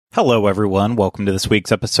Hello, everyone. Welcome to this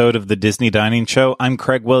week's episode of the Disney Dining Show. I'm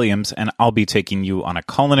Craig Williams, and I'll be taking you on a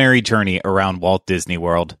culinary journey around Walt Disney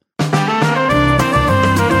World.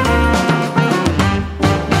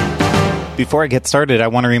 Before I get started, I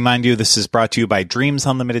want to remind you this is brought to you by Dreams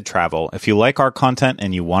Unlimited Travel. If you like our content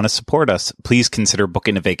and you want to support us, please consider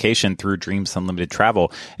booking a vacation through Dreams Unlimited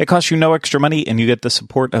Travel. It costs you no extra money, and you get the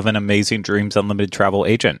support of an amazing Dreams Unlimited Travel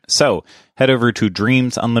agent. So head over to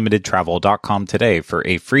dreamsunlimitedtravel.com today for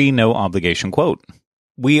a free, no-obligation quote.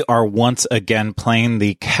 We are once again playing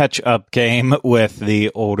the catch-up game with the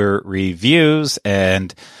older reviews,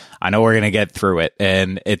 and I know we're going to get through it,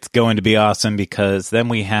 and it's going to be awesome because then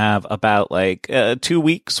we have about 2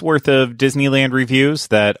 weeks worth of Disneyland reviews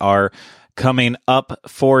that are coming up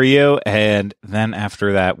for you. And then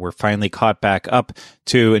after that, we're finally caught back up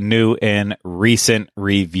to new and recent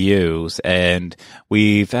reviews. And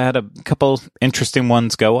we've had a couple interesting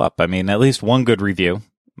ones go up. I mean, at least one good review.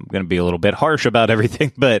 I'm going to be a little bit harsh about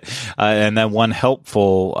everything, but and then one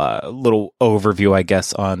helpful little overview, I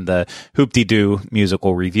guess, on the Hoop-Dee-Doo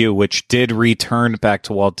musical review, which did return back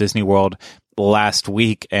to Walt Disney World last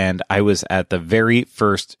week, and I was at the very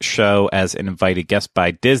first show as an invited guest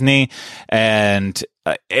by Disney, and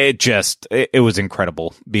it was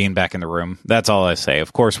incredible being back in the room. That's all I say.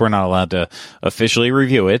 Of course, we're not allowed to officially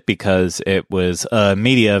review it because it was a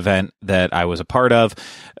media event that I was a part of,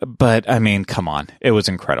 but I mean, come on, it was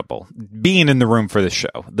incredible being in the room for the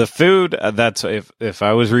show. The food, that's if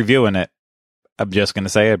I was reviewing it, I'm just going to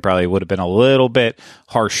say it probably would have been a little bit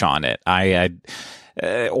harsh on it.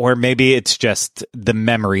 Or maybe it's just the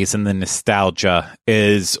memories and the nostalgia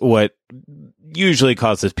is what usually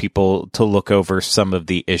causes people to look over some of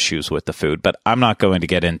the issues with the food. But I'm not going to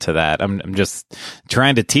get into that. I'm just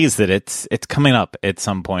trying to tease that it's coming up at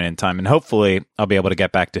some point in time. And hopefully I'll be able to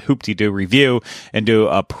get back to Hoop-Dee-Doo review and do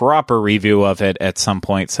a proper review of it at some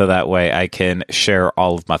point. So that way I can share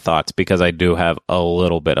all of my thoughts, because I do have a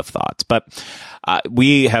little bit of thoughts. But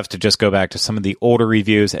we have to just go back to some of the older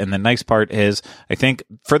reviews. And the nice part is, I think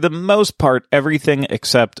for the most part, everything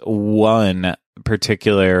except one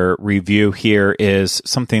particular review here is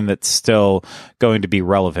something that's still going to be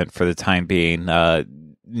relevant for the time being.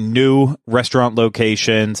 New restaurant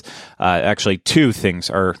locations. Actually, two things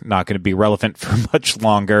are not going to be relevant for much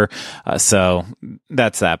longer. So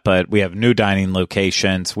that's that. But we have new dining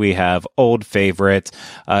locations. We have old favorites,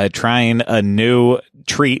 trying a new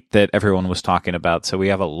treat that everyone was talking about. So we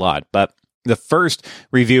have a lot. But the first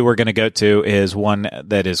review we're going to go to is one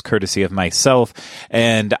that is courtesy of myself.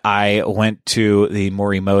 And I went to the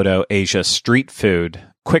Morimoto Asia street food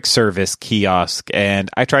quick service kiosk, and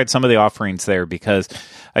I tried some of the offerings there because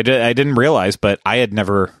I didn't realize, but I had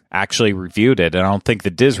never actually reviewed it, and I don't think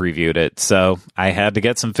the Diz reviewed it, so I had to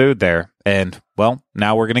get some food there. And, well,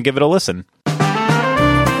 now we're going to give it a listen.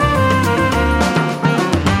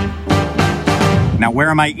 Now, where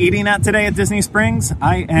am I eating at today at Disney Springs?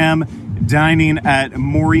 I am dining at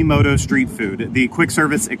Morimoto Street Food, the quick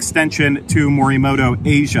service extension to Morimoto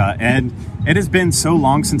Asia. And it has been so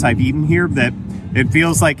long since I've eaten here that it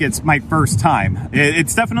feels like it's my first time.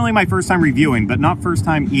 It's definitely my first time reviewing, but not first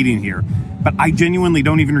time eating here. But I genuinely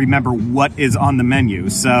don't even remember what is on the menu.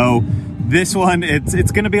 So this one,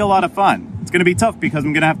 it's going to be a lot of fun. It's going to be tough because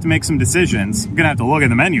I'm going to have to make some decisions. I'm going to have to look at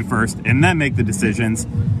the menu first and then make the decisions.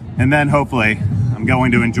 And then hopefully I'm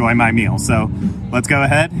going to enjoy my meal. So let's go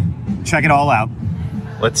ahead, check it all out.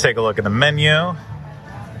 Let's take a look at the menu.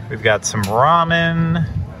 We've got some ramen,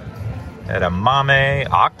 edamame,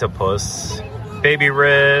 octopus, baby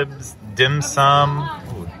ribs, dim sum.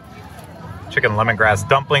 Ooh. Chicken lemongrass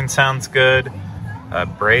dumpling sounds good.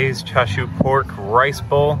 Braised chashu pork rice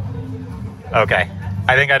bowl. Okay,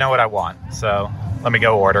 I think I know what I want. So let me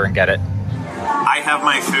go order and get it. I have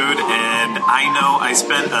my food, and I know I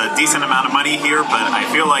spent a decent amount of money here, but I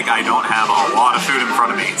feel like I don't have a lot of food in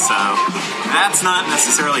front of me. So that's not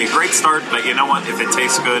necessarily a great start, but you know what? If it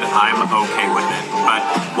tastes good, I'm okay with it. But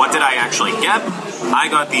what did I actually get? I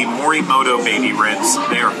got the Morimoto baby ribs.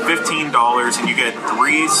 They are $15, and you get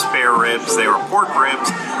 3 spare ribs. They are pork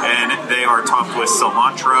ribs, and they are topped with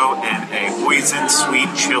cilantro and a hoisin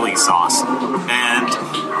sweet chili sauce. And,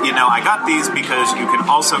 you know, I got these because you can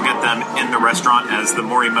also get them in the restaurant as the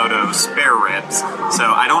Morimoto spare ribs. So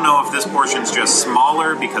I don't know if this portion's just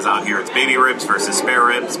smaller because out here it's baby ribs versus spare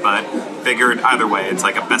ribs, but figured either way, it's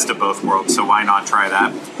like a best of both worlds, so why not try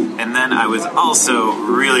that? And then I was also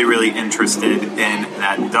really, really interested in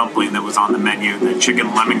that dumpling that was on the menu, the chicken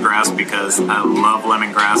lemongrass, because I love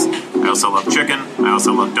lemongrass. I also love chicken. I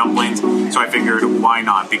also love dumplings. So I figured, why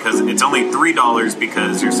not? Because it's only $3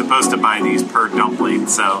 because you're supposed to buy these per dumpling.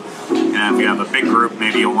 So if you have a big group,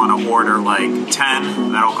 maybe you'll want to order like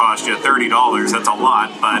 10. That'll cost you $30. That's a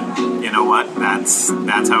lot, but you know what? That's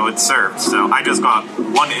how it's served. So I just got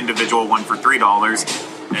one individual one for $3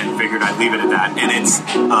 and figured I'd leave it at that. And it's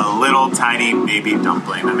a little tiny baby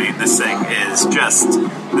dumpling. I mean, this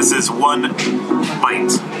is one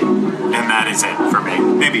bite, and that is it for me.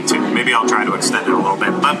 Maybe two. Maybe I'll try to extend it a little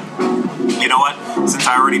bit. But you know what? Since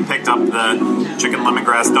I already picked up the chicken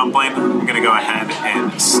lemongrass dumpling, I'm going to go ahead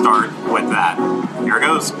and start with that. Here it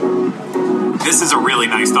goes. This is a really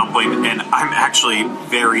nice dumpling, and I'm actually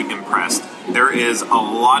very impressed. There is a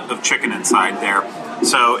lot of chicken inside there,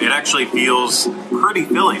 so it actually feels pretty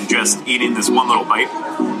filling just eating this one little bite,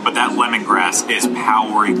 but that lemongrass is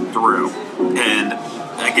powering through. And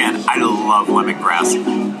again, I love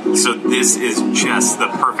lemongrass, so this is just the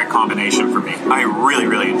perfect combination for me. I really,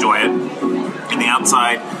 really enjoy it. And the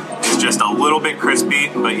outside is just a little bit crispy,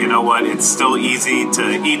 but you know what? It's still easy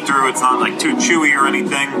to eat through. It's not like too chewy or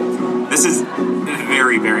anything. This is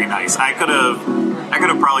very, very nice. I could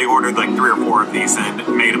have probably ordered like 3 or 4 of these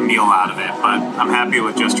and made a meal out of it, but I'm happy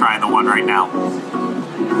with just trying the one right now.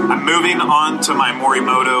 I'm moving on to my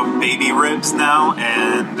Morimoto baby ribs now,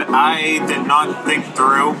 and I did not think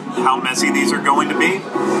through how messy these are going to be.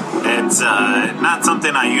 It's not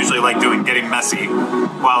something I usually like doing, getting messy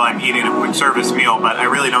while I'm eating a quick service meal, but I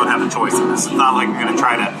really don't have a choice in this. It's not like I'm going to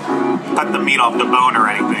try to cut the meat off the bone or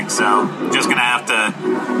anything, so I'm just going to have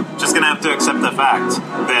to accept the fact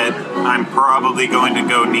that I'm probably going to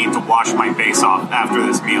go need to wash my face off after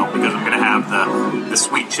this meal because I'm going to have the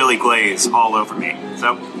sweet chili glaze all over me.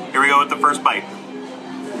 So here we go with the first bite.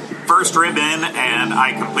 First rib in, and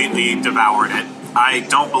I completely devoured it. I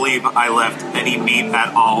don't believe I left any meat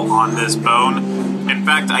at all on this bone. In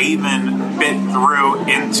fact, I even bit through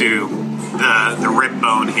into the rib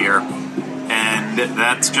bone here, and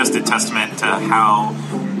that's just a testament to how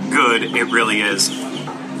good it really is.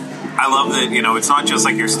 I love that, it's not just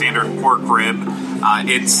like your standard pork rib.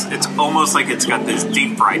 It's almost like it's got this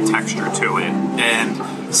deep fried texture to it.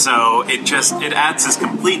 And so it adds this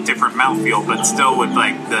complete different mouthfeel, but still with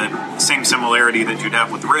like the same similarity that you'd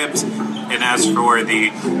have with ribs. And as for the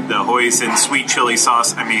hoisin sweet chili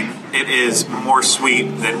sauce, I mean, it is more sweet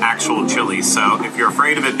than actual chili. So if you're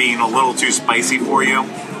afraid of it being a little too spicy for you,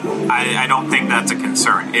 I don't think that's a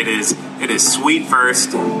concern. It is sweet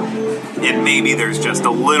first, and maybe there's just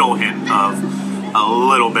a little hint of a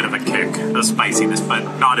little bit of a kick of spiciness,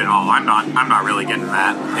 but not at all. I'm not really getting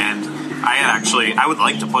that. And I would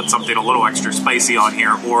like to put something a little extra spicy on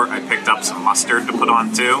here, or I picked up some mustard to put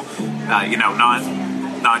on too.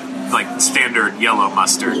 Not like standard yellow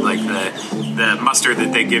mustard, like the mustard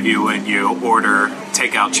that they give you when you order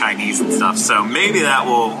takeout Chinese and stuff. So maybe that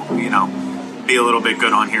will, be a little bit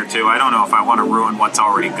good on here too. I don't know if I want to ruin what's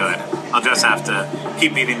already good. I'll just have to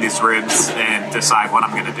keep eating these ribs and decide what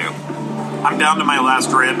I'm going to do. I'm down to my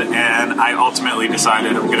last rib, and I ultimately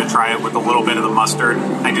decided I'm going to try it with a little bit of the mustard.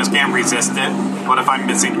 I just can't resist it. What if I'm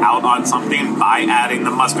missing out on something by adding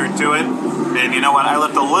the mustard to it? And you know what? I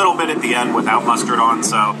left a little bit at the end without mustard on,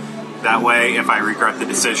 so that way, if I regret the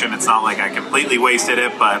decision, it's not like I completely wasted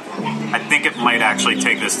it, but I think it might actually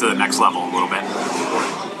take this to the next level a little bit.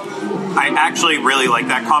 I actually really like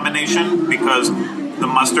that combination because the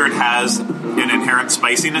mustard has an inherent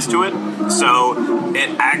spiciness to it, so it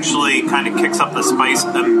actually kind of kicks up the spice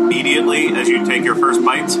immediately as you take your first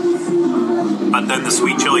bites, but then the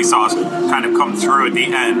sweet chili sauce kind of comes through at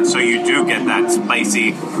the end, so you do get that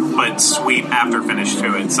spicy but sweet after finish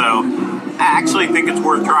to it. So I actually think it's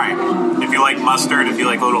worth trying. If you like mustard, if you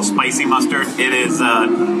like a little spicy mustard,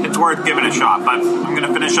 it's worth giving a shot. But I'm going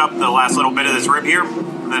to finish up the last little bit of this rib here,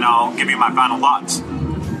 and then I'll give you my final thoughts.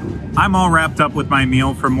 I'm all wrapped up with my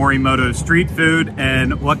meal from Morimoto Street Food,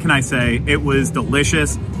 and what can I say? It was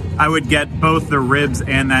delicious. I would get both the ribs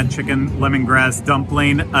and that chicken lemongrass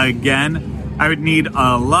dumpling again. I would need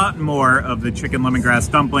a lot more of the chicken lemongrass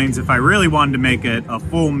dumplings if I really wanted to make it a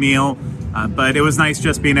full meal, but it was nice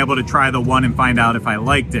just being able to try the one and find out if I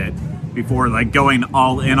liked it before like going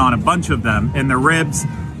all in on a bunch of them. And the ribs,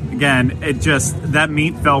 again, that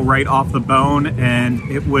meat fell right off the bone, and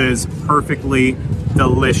it was perfectly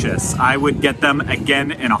delicious. I would get them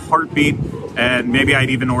again in a heartbeat, and maybe I'd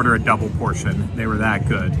even order a double portion. They were that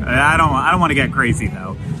good. I don't want to get crazy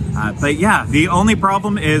though. But yeah, the only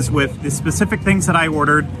problem is with the specific things that I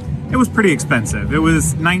ordered, it was pretty expensive. It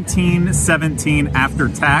was $19.17 after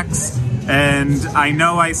tax, And I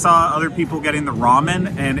know I saw other people getting the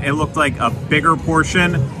ramen, and it looked like a bigger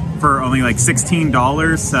portion for only like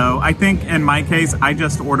 $16. So I think in my case, I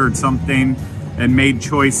just ordered something and made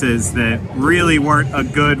choices that really weren't a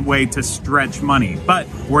good way to stretch money. But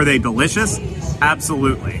were they delicious?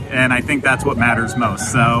 Absolutely. And I think that's what matters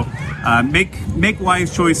most. So make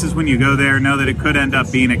wise choices when you go there. Know that it could end up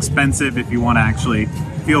being expensive if you want to actually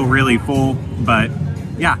feel really full. But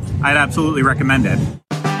yeah, I'd absolutely recommend it.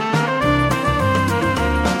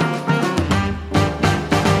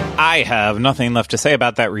 I have nothing left to say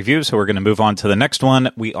about that review, so we're going to move on to the next one.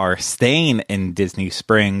 We are staying in Disney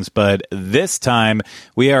Springs, but this time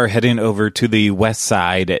we are heading over to the west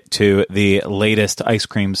side to the latest ice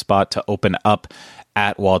cream spot to open up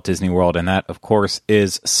at Walt Disney World, and that, of course,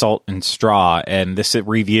 is Salt and Straw. And this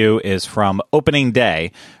review is from opening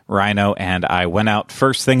day. Rhino and I went out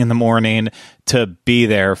first thing in the morning to be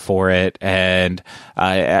there for it, and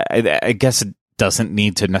I guess doesn't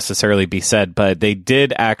need to necessarily be said, but they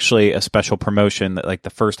did actually a special promotion that like the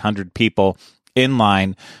first 100 people in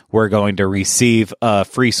line were going to receive a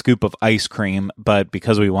free scoop of ice cream. But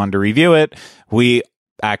because we wanted to review it, we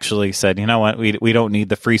actually said, you know what, we don't need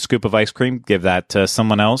the free scoop of ice cream. Give that to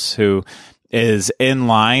someone else who is in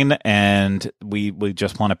line, and we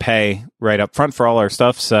just want to pay right up front for all our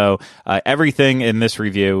stuff. So everything in this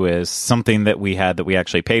review is something that we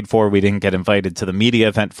actually paid for. We didn't get invited to the media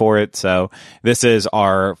event for it. So this is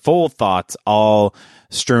our full thoughts all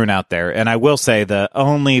strewn out there. And I will say the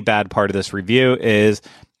only bad part of this review is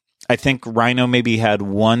I think Rhino maybe had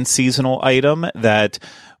one seasonal item that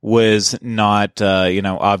was not,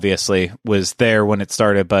 obviously was there when it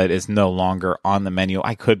started, but is no longer on the menu.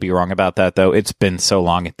 I could be wrong about that, though. It's been so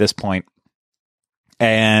long at this point.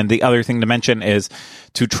 And the other thing to mention is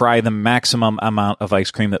to try the maximum amount of ice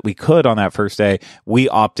cream that we could on that first day, we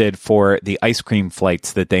opted for the ice cream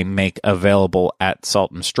flights that they make available at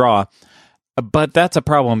Salt and Straw. But that's a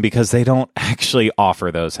problem because they don't actually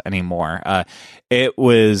offer those anymore. It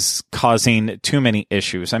was causing too many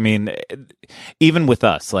issues. I mean, even with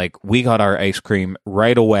us, like we got our ice cream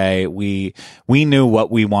right away. We knew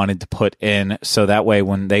what we wanted to put in, so that way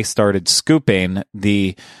when they started scooping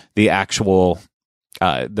the actual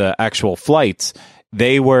flights,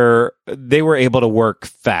 they were able to work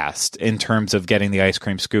fast in terms of getting the ice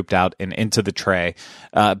cream scooped out and into the tray.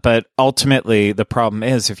 But ultimately, the problem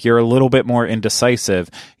is if you're a little bit more indecisive,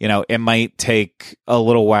 it might take a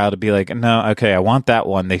little while to be like, no, okay, I want that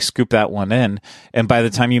one. They scoop that one in. And by the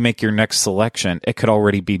time you make your next selection, it could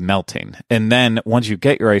already be melting. And then once you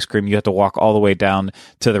get your ice cream, you have to walk all the way down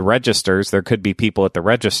to the registers. There could be people at the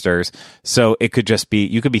registers. So it could just be,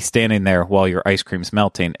 you could be standing there while your ice cream's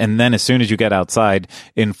melting. And then as soon as you get outside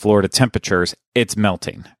in Florida temperatures, it's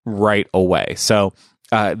melting right away. So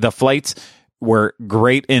the flights were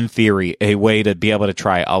great in theory, a way to be able to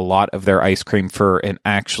try a lot of their ice cream for an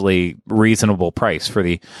actually reasonable price for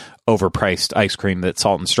the overpriced ice cream that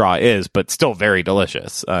Salt and Straw is, but still very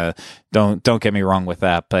delicious. Don't get me wrong with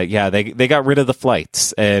that. But yeah, they got rid of the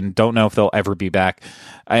flights and don't know if they'll ever be back.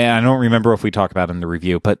 I don't remember if we talk about it in the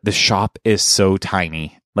review, but the shop is so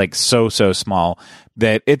tiny, like so small,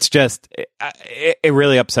 that it's just, it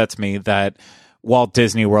really upsets me that Walt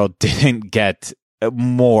Disney World didn't get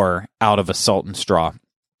more out of a Salt and Straw.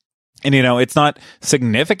 And, it's not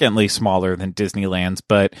significantly smaller than Disneyland's,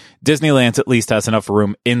 but Disneyland's at least has enough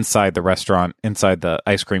room inside the restaurant, inside the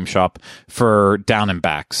ice cream shop for down and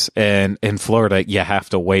backs. And in Florida, you have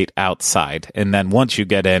to wait outside. And then once you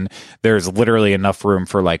get in, there's literally enough room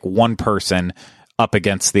for like one person up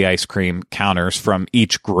against the ice cream counters from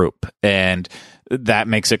each group. And that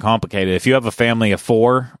makes it complicated. If you have a family of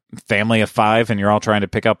 4, family of 5, and you're all trying to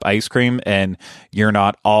pick up ice cream and you're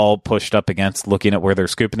not all pushed up against looking at where they're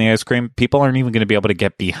scooping the ice cream, people aren't even going to be able to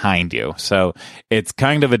get behind you. So it's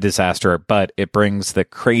kind of a disaster, but it brings the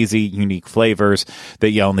crazy, unique flavors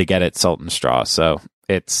that you only get at Salt and Straw. So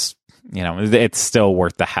it's, it's still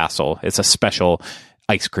worth the hassle. It's a special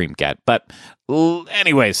ice cream get. But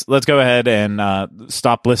anyways, let's go ahead and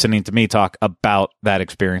stop listening to me talk about that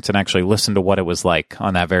experience and actually listen to what it was like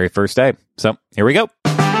on that very first day. So here we go.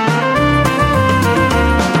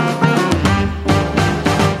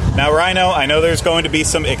 Now, Rhino, I know there's going to be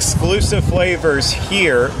some exclusive flavors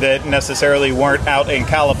here that necessarily weren't out in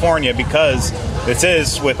California because this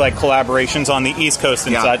is with like collaborations on the East Coast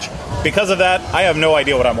and such. Because of that, I have no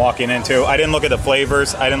idea what I'm walking into. I didn't look at the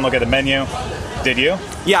flavors. I didn't look at the menu. Did you?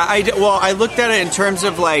 Yeah, I looked at it in terms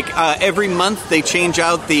of like every month they change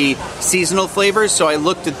out the seasonal flavors, so I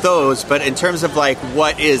looked at those. But in terms of like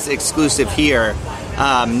what is exclusive here,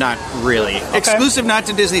 not really. Okay. Exclusive not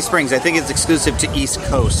to Disney Springs. I think it's exclusive to East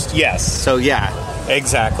Coast. Yes. So yeah.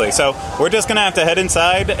 Exactly. So we're just going to have to head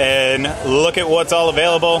inside and look at what's all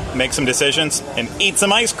available, make some decisions, and eat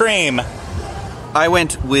some ice cream. I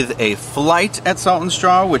went with a flight at Salt and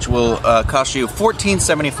Straw, which will cost you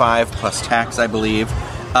 $14.75 plus tax, I believe.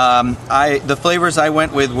 The flavors I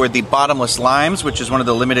went with were the Bottomless Limes, which is one of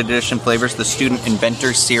the limited edition flavors, the Student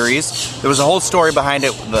Inventor series. There was a whole story behind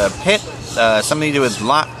it. The pit, something to do with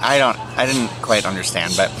I didn't quite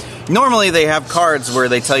understand, but normally they have cards where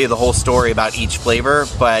they tell you the whole story about each flavor,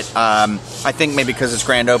 but I think maybe because it's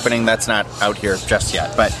grand opening, that's not out here just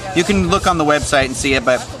yet. But you can look on the website and see it.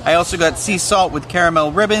 But I also got sea salt with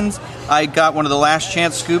caramel ribbons. I got one of the Last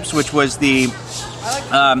Chance scoops, which was the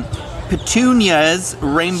Petunia's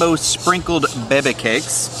Rainbow Sprinkled Bebe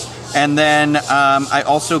Cakes. And then I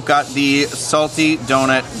also got the Salty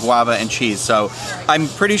Donut Guava and Cheese. So I'm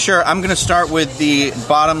pretty sure I'm going to start with the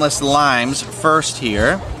Bottomless Limes first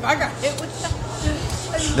here.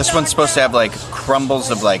 This one's supposed to have like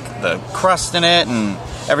crumbles of like the crust in it and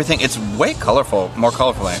everything. It's way colorful, more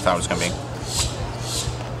colorful than I thought it was going to be.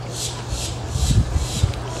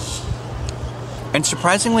 And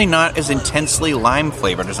surprisingly not as intensely lime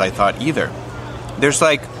flavored as I thought either. There's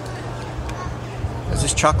like... Is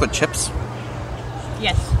this chocolate chips?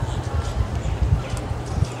 Yes.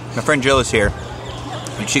 My friend Jill is here,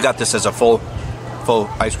 and she got this as a full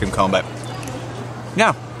ice cream cone, but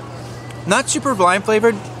yeah, not super lime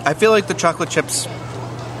flavored. I feel like the chocolate chips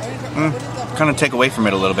kind of take away from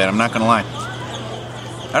it a little bit. I'm not going to lie.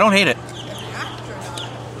 I don't hate it.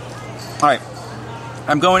 All right,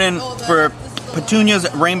 I'm going in for Petunia's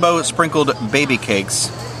Rainbow Sprinkled Baby Cakes.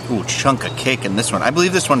 Ooh, chunk of cake in this one. I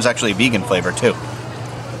believe this one's actually vegan flavor too.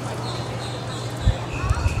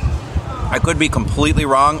 I could be completely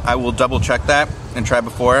wrong. I will double check that and try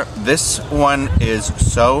before. This one is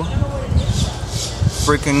so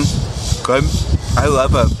freaking good. I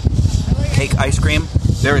love a cake ice cream.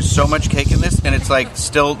 There is so much cake in this, and it's like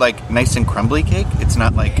still like nice and crumbly cake. It's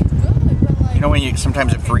not like, you know, when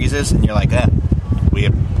sometimes it freezes and you're like,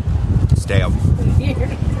 weird, stale.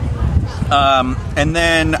 And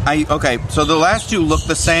then so the last two look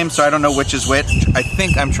the same, so I don't know which is which. I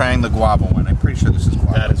think I'm trying the guava one. I'm pretty sure this is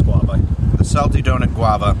guava. That is guava. The Salty Donut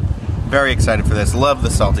Guava. Very excited for this. Love the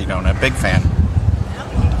Salty Donut. Big fan.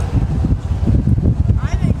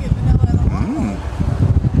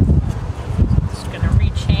 Just gonna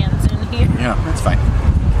reach hands in here. Yeah, that's fine.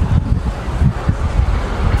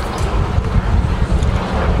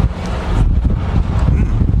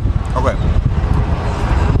 Okay.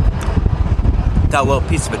 Got a little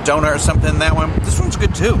piece of a donut or something in that one. This one's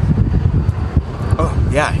good too. Oh,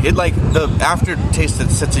 yeah. It like the aftertaste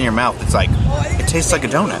that sits in your mouth, it's like, it tastes like a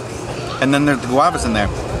donut. And then the guava's in there.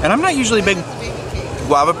 And I'm not usually a big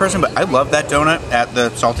guava person, but I love that donut at the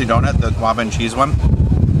Salty Donut, the guava and cheese one.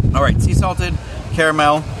 All right, sea salted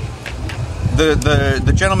caramel.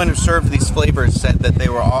 The gentleman who served these flavors said that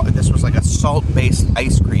this was like a salt-based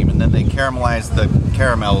ice cream, and then they caramelized the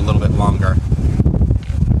caramel a little bit longer.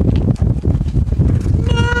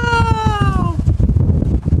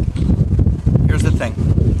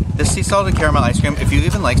 This sea salted caramel ice cream, if you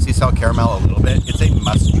even like sea salt caramel a little bit, it's a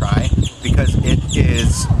must try because it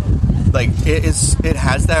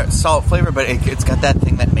has that salt flavor, but it's got that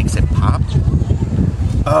thing that makes it pop.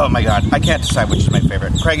 Oh my god, I can't decide which is my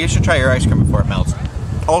favorite. Craig, you should try your ice cream before it melts.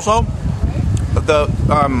 Also, the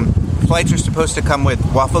flights are supposed to come with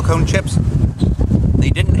waffle cone chips.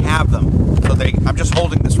 They didn't have them, so I'm just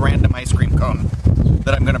holding this random ice cream cone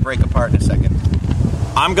that I'm going to break apart in a second.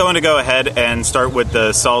 I'm going to go ahead and start with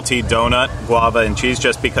the Salty Donut, Guava, and Cheese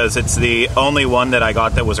just because it's the only one that I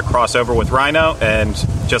got that was a crossover with Rhino, and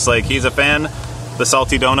just like he's a fan, the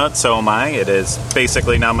Salty Donut, so am I. It is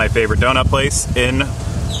basically now my favorite donut place in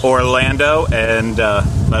Orlando, and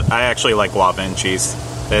but I actually like Guava and Cheese.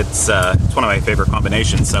 It's one of my favorite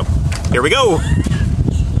combinations, so here we go!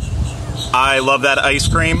 I love that ice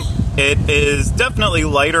cream. It is definitely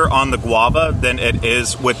lighter on the guava than it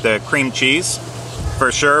is with the cream cheese. For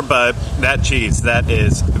sure, but that cheese, that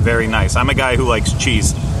is very nice. I'm a guy who likes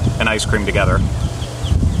cheese and ice cream together.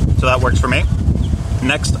 So that works for me.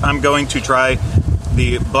 Next, I'm going to try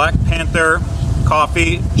the Black Panther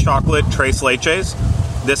Coffee Chocolate Tres Leches.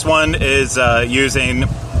 This one is using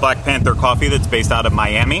Black Panther coffee that's based out of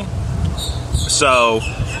Miami. So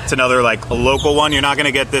it's another like a local one. You're not going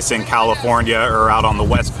to get this in California or out on the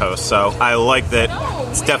West Coast. So I like that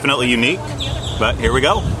it's definitely unique, but here we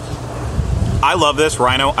go. I love this,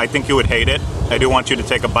 Rhino. I think you would hate it. I do want you to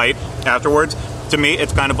take a bite afterwards. To me,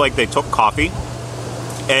 it's kind of like they took coffee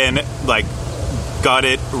and like got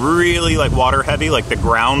it really like water heavy, like the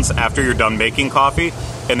grounds after you're done making coffee,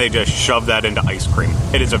 and they just shove that into ice cream.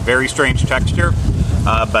 It is a very strange texture,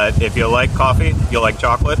 but if you like coffee, you like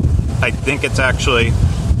chocolate, I think it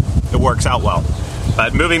works out well.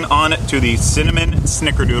 But moving on to the cinnamon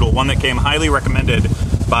snickerdoodle, one that came highly recommended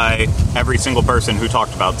by every single person who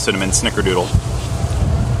talked about cinnamon snickerdoodle.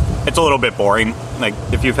 It's a little bit boring. Like,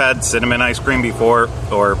 if you've had cinnamon ice cream before,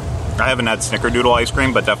 or I haven't had snickerdoodle ice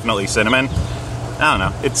cream, but definitely cinnamon, I don't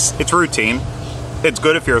know. It's routine. It's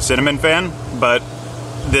good if you're a cinnamon fan, but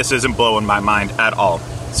this isn't blowing my mind at all.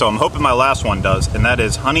 So I'm hoping my last one does, and that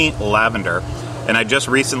is honey lavender. And I just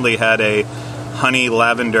recently had a honey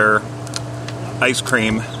lavender ice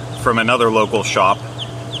cream from another local shop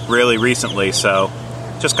really recently, so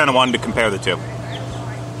just kind of wanted to compare the two.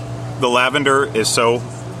 The lavender is so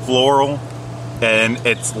floral, and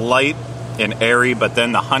it's light and airy, but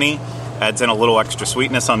then the honey adds in a little extra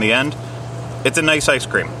sweetness on the end. It's a nice ice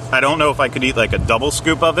cream. I don't know if I could eat like a double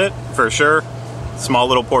scoop of it, for sure. Small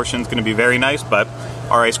little portion's going to be very nice, but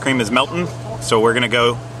our ice cream is melting, so we're going to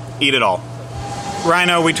go eat it all.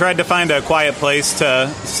 Rhino, we tried to find a quiet place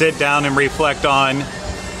to sit down and reflect on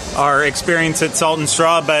our experience at Salt and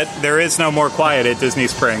Straw, but there is no more quiet at Disney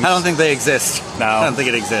Springs. I don't think they exist. No. I don't think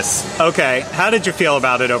it exists. Okay. How did you feel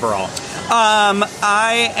about it overall? I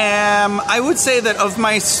would say that of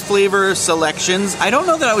my flavor selections, I don't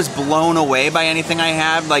know that I was blown away by anything I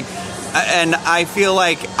had. And I feel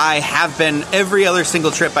like I have been every other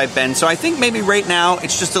single trip I've been. So I think maybe right now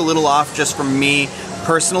it's just a little off just from me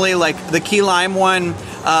personally. Like the key lime one,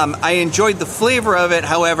 I enjoyed the flavor of it.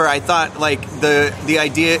 However, I thought like the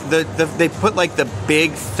idea, they put like the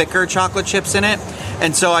big thicker chocolate chips in it.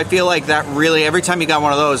 And so I feel like that really, every time you got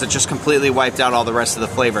one of those, it just completely wiped out all the rest of the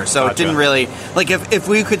flavor. So Gotcha. It didn't really, like if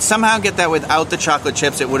we could somehow get that without the chocolate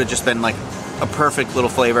chips, it would have just been like a perfect little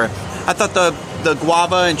flavor. I thought the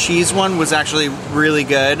guava and cheese one was actually really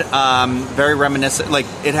good. Very reminiscent, like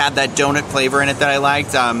it had that donut flavor in it that I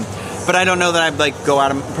liked. But I don't know that I'd like go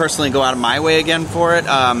out of my way again for it.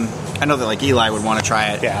 I know that like Eli would want to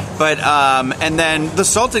try it. Yeah. But and then the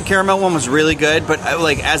salted caramel one was really good, but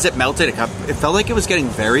like as it melted, it felt like it was getting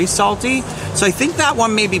very salty. So I think that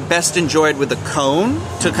one may be best enjoyed with a cone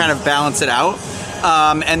to kind of balance it out.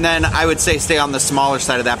 And then I would say stay on the smaller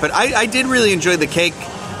side of that. But I did really enjoy the cake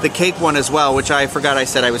one as well, which I forgot I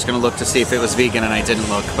said I was going to look to see if it was vegan, and I didn't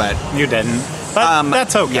look, but You didn't. But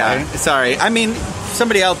that's okay. Yeah, sorry. I mean,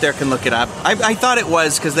 somebody out there can look it up. I thought it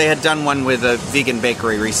was because they had done one with a vegan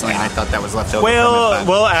bakery recently, and I thought that was left over.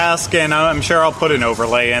 We'll ask, and I'm sure I'll put an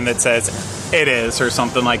overlay in that says it is or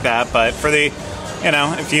something like that. But for the,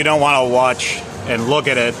 if you don't want to watch and look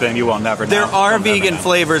at it, then you will never know. There are vegan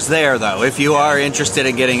flavors there, though. If you are interested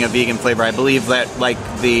in getting a vegan flavor, I believe that like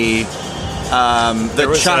the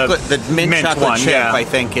chocolate, the mint chocolate one, chip, yeah. I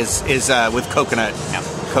think is with coconut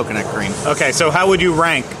cream. Okay, so how would you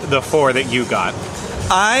rank the 4 that you got?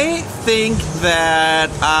 I think that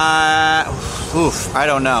I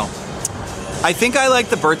don't know. I think I like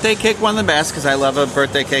the birthday cake one the best because I love a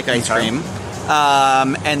birthday cake ice cream.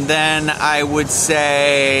 And then I would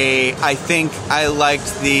say I think I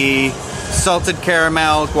liked the salted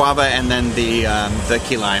caramel guava and then the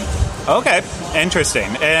key lime. Okay, interesting.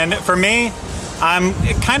 And for me, I'm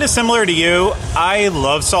kind of similar to you. I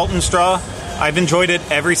love Salt and Straw. I've enjoyed it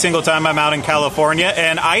every single time I'm out in California,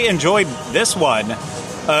 and I enjoyed this one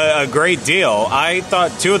a great deal. I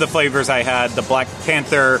thought 2 of the flavors I had, the Black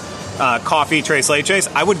Panther coffee tres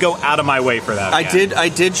leches, I would go out of my way for that. I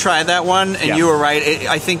did try that one, and you were right.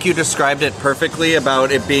 I think you described it perfectly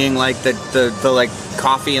about it being like the like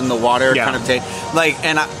coffee in the water kind of taste. Like,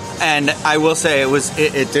 and I will say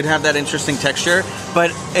it did have that interesting texture,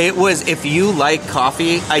 but it was, if you like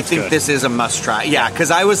coffee, I think this is a must try. Yeah,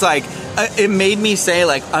 because I was like, it made me say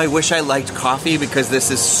like, I wish I liked coffee because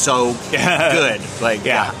this is so good. Like,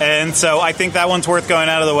 and so I think that one's worth going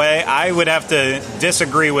out of the way. I would have to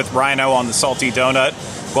disagree with Rhino on the salty donut,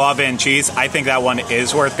 guava and cheese. I think that one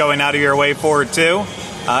is worth going out of your way for too,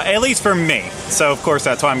 at least for me. So of course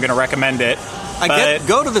that's why I'm going to recommend it.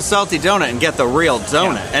 Go to the salty donut and get the real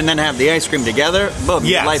donut, and then have the ice cream together. Boom,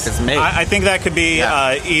 your life is made. I think that could be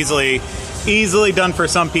easily done for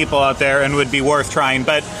some people out there and would be worth trying.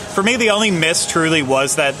 But for me, the only miss truly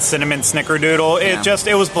was that cinnamon snickerdoodle.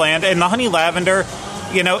 It was bland, and the honey lavender,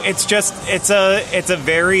 it's a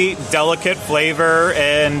very delicate flavor,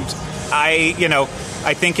 and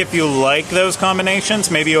I think if you like those combinations,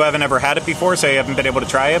 maybe you haven't ever had it before, so you haven't been able to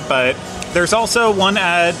try it, but there's also one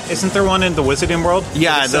isn't there one in the Wizarding World?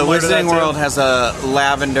 Yeah, the Wizarding World has a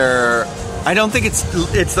lavender I don't think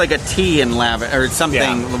it's like a tea in lavender or something.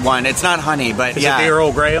 Yeah. One, it's not honey, but Is it the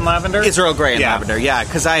Earl Grey in lavender? It's Earl Grey and Yeah. lavender, yeah.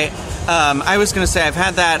 Because I was going to say I've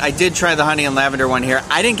had that. I did try the honey and lavender one here.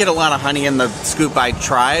 I didn't get a lot of honey in the scoop I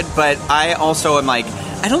tried, but I also am like,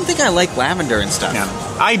 I don't think I like lavender and stuff. Yeah,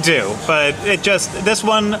 I do, but this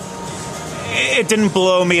one, it didn't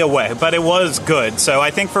blow me away, but it was good. So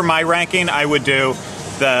I think for my ranking, I would do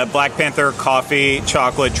the Black Panther coffee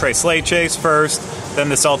chocolate tres leches first, then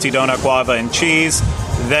the salty donut guava and cheese,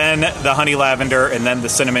 then the honey lavender, and then the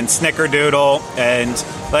cinnamon snickerdoodle.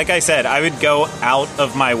 And like I said, I would go out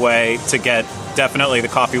of my way to get definitely the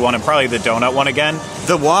coffee one and probably the donut one again.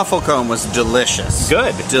 The waffle cone was delicious.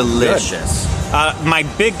 Good. Delicious. My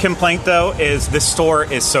big complaint, though, is this store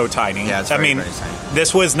is so tiny. Yeah, it's very, very tiny.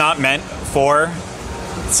 This was not meant for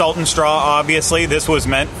Salt and Straw, obviously. This was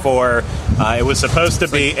meant for, it was supposed to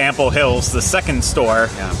be Ample Hills, the second store.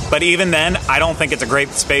 Yeah. But even then, I don't think it's a great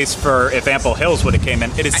space for if Ample Hills would have came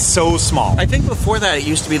in. It is so small. I think before that it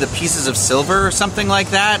used to be the Pieces of Silver or something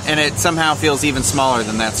like that, and it somehow feels even smaller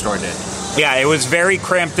than that store did. Yeah, it was very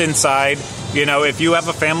cramped inside. You know, if you have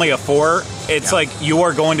a family of 4, it's like you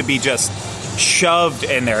are going to be just shoved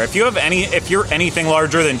in there. If you're anything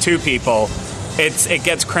larger than 2 people, it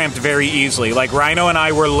gets cramped very easily. Like Rhino and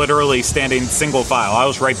I were literally standing single file. I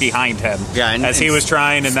was right behind him as he was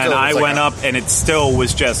trying, and then I went up, and it still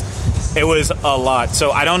was just. It was a lot.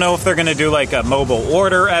 So I don't know if they're going to do like a mobile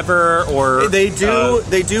order ever, or they do.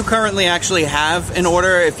 They do currently actually have an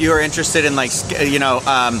order if you are interested in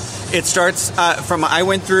it starts from. I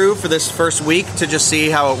went through for this first week to just see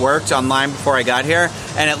how it worked online before I got here,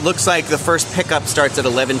 and it looks like the first pickup starts at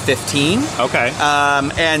 11:15. Okay.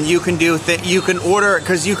 And you can you can order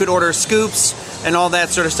because you could order scoops and all that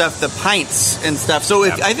sort of stuff, the pints and stuff. So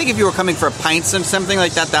I think if you were coming for pints and something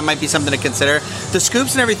like that, that might be something to consider. The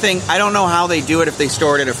scoops and everything, I don't know how they do it if they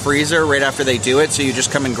store it in a freezer right after they do it, so you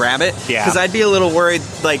just come and grab it. Yeah. Because I'd be a little worried,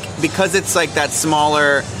 like, because it's like that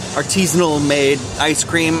smaller artisanal made ice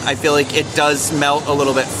cream, I feel like it does melt a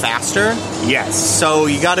little bit faster. Yes. So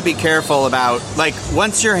you got to be careful about, like,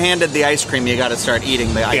 once you're handed the ice cream, you got to start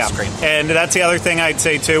eating the ice cream. And that's the other thing I'd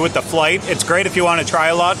say, too, with the flight. It's great if you want to try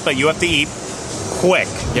a lot, but you have to eat quick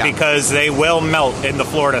because they will melt in the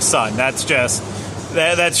Florida sun. That's just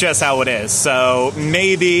how it is. So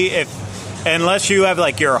maybe unless you have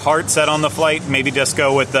like your heart set on the flight, maybe just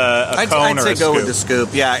go with a cone or a scoop. I'd say go with the scoop,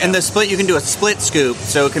 yeah. And the split, you can do a split scoop,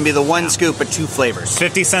 so it can be the one scoop but 2 flavors.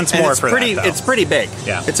 50 cents more for that, though. It's pretty big.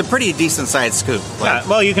 Yeah. It's a pretty decent sized scoop. Yeah,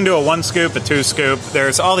 well, you can do a 1 scoop, a 2 scoop.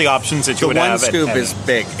 There's all the options that you would have. The 1 scoop is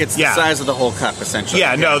big. It's the size of the whole cup, essentially.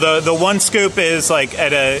 Yeah, no, the 1 scoop is like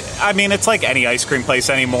it's like any ice cream place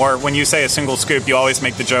anymore. When you say a single scoop, you always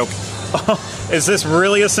make the joke, is this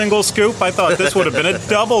really a single scoop? I thought this would have been a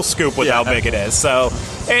double scoop with how big it is. So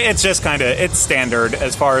it's just it's standard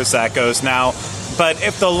as far as that goes now. But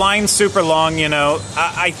if the line's super long,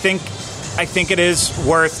 I think it is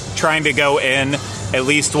worth trying to go in at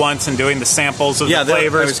least once and doing the samples of the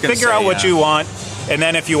flavors. Figure out what you want. And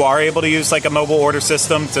then if you are able to use like a mobile order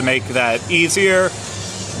system to make that easier,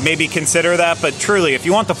 maybe consider that. But truly, if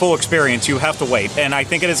you want the full experience, you have to wait. And I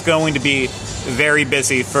think it is going to be very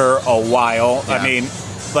busy for a while. Yeah. I mean,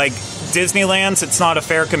 like Disneyland's, it's not a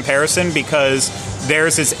fair comparison because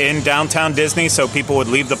theirs is in downtown Disney, so people would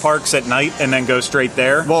leave the parks at night and then go straight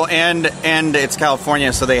there. Well, and it's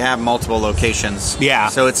California, so they have multiple locations. Yeah.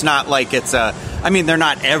 So it's not like they're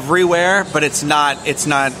not everywhere, but it's not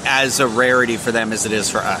as a rarity for them as it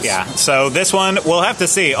is for us. Yeah. So this one, we'll have to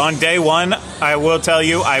see. On day 1, I will tell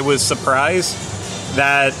you, I was surprised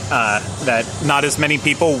that not as many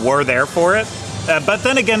people were there for it. But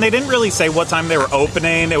then again, they didn't really say what time they were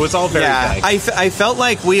opening. It was all very vague. I felt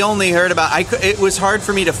like we only heard about... it was hard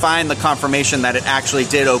for me to find the confirmation that it actually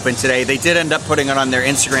did open today. They did end up putting it on their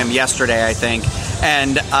Instagram yesterday, I think.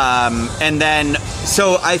 And then...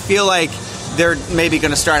 So I feel like they're maybe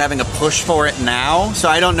going to start having a push for it now. So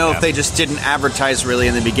I don't know if they just didn't advertise really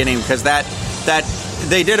in the beginning, because that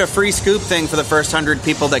they did a free scoop thing for the first 100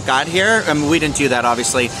 people that got here. I mean, we didn't do that,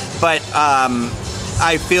 obviously. But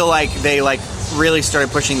I feel like they really started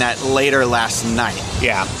pushing that later last night.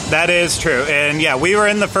 Yeah, that is true. And we were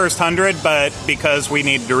in the first 100, but because we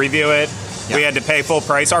needed to review it, we had to pay full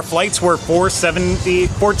price. Our flights were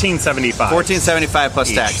 $14.75. $14.75 plus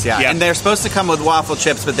each. Tax, yeah. And they're supposed to come with waffle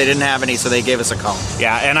chips, but they didn't have any, so they gave us a cone.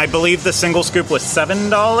 Yeah, and I believe the single scoop was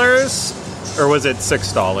 $7, or was it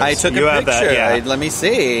 $6? I took a picture. That, let me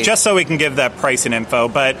see. Just so we can give that pricing info.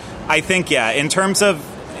 But I think, in terms of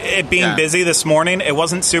it being busy this morning, it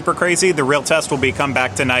wasn't super crazy. The real test will come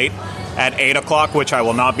back tonight at 8 o'clock, which I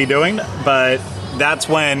will not be doing. But that's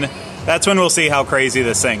when That's when we'll see how crazy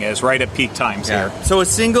this thing is, right at peak times here. So a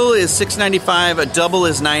single is $6.95, a double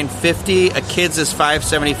is $9.50, a kids is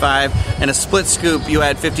 $5.75, and a split scoop you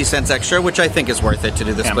add 50 cents extra, which I think is worth it to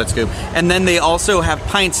do the split scoop. And then they also have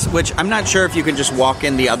pints, which I'm not sure if you can just walk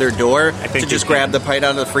in the other door to just grab the pint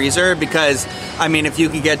out of the freezer, because, I mean, if you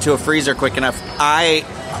can get to a freezer quick enough,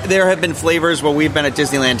 there have been flavors where we've been at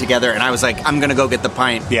Disneyland together, and I was like, I'm going to go get the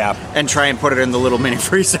pint and try and put it in the little mini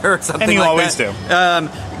freezer or something like that. And you always do.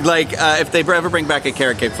 If they ever bring back a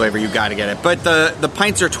carrot cake flavor, you got to get it. But the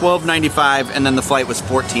pints are $12.95, and then the flight was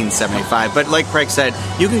 $14.75. But like Craig said,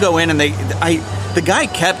 you can go in, and the guy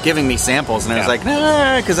kept giving me samples, and I was like,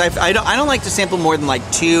 nah, because I don't like to sample more than like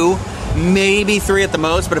 2, maybe 3 at the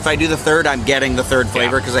most, but if I do the third, I'm getting the third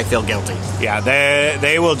flavor because I feel guilty. Yeah,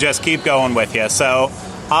 they will just keep going with you. So,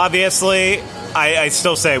 obviously, I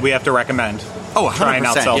still say we have to recommend trying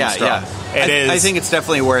out Sultan Straw. I think it's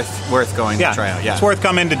definitely worth going to try out. Yeah. It's worth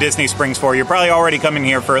coming to Disney Springs for. You're probably already coming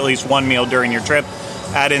here for at least one meal during your trip.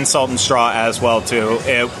 Add in Sultan Straw as well, too.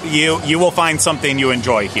 You will find something you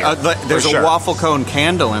enjoy here. There's a waffle cone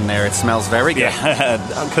candle in there. It smells very good.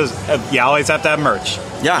 Yeah, because you always have to have merch.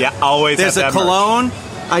 Yeah. You always have to have merch. There's a cologne.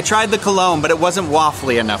 I tried the cologne, but it wasn't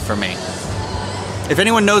waffly enough for me. If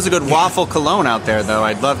anyone knows a good waffle cologne out there, though,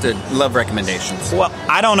 I'd love recommendations. Well,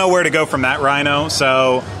 I don't know where to go from that, Rhino,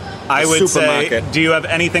 so I would say, do you have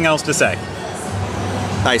anything else to say?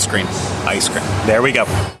 Ice cream. Ice cream. There we go.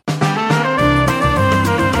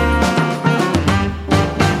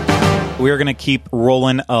 We're going to keep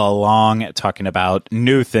rolling along talking about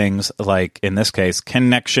new things, like in this case,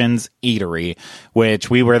 Connections Eatery, which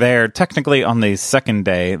we were there technically on the second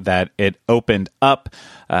day that it opened up.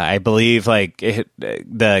 I believe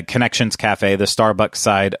the Connections Cafe, the Starbucks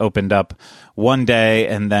side, opened up one day,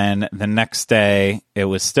 and then the next day it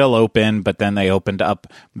was still open, but then they opened up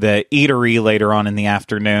the eatery later on in the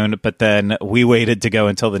afternoon. But then we waited to go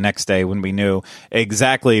until the next day when we knew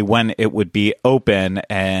exactly when it would be open.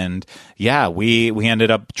 And yeah, we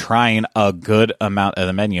ended up trying a good amount of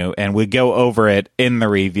the menu, and we go over it in the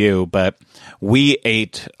review, but we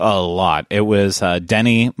ate a lot. It was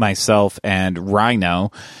Denny, myself, and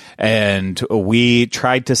Rhino, and we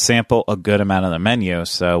tried to sample a good amount of the menu.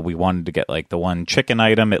 So we wanted to get like the one chicken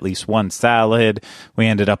item, at least one salad. We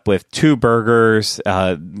ended up with 2 burgers,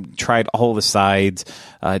 tried all the sides,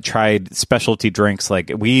 tried specialty drinks.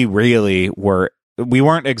 Like we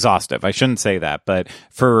weren't exhaustive. I shouldn't say that, but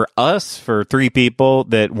for us, for 3 people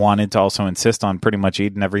that wanted to also insist on pretty much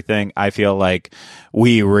eating everything, I feel like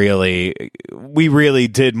we really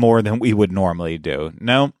did more than we would normally do.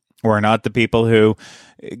 No, we're not the people who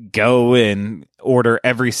go and order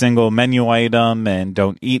every single menu item and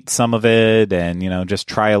don't eat some of it and, just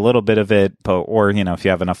try a little bit of it. Or, if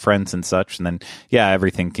you have enough friends and such, and then,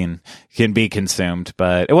 everything can be consumed.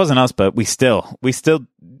 But it wasn't us, but we still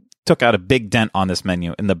took out a big dent on this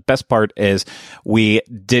menu. And the best part is we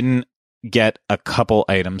didn't get a couple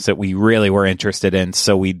items that we really were interested in.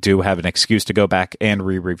 So we do have an excuse to go back and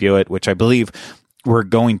re-review it, which I believe we're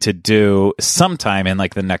going to do sometime in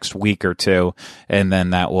like the next week or 2. And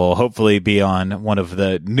then that will hopefully be on one of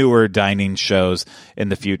the newer dining shows in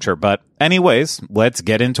the future. But anyways, let's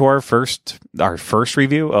get into our first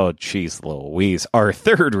review. Oh, geez, Louise. Our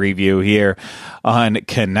third review here on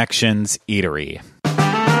Connections Eatery.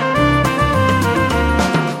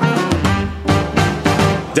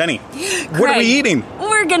 Denny, what are we eating?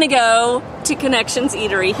 We're going to go to Connections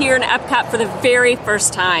Eatery here in Epcot for the very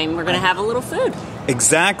first time. We're going to have a little food.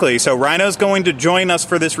 Exactly. So Rhino's going to join us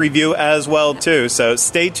for this review as well, too. So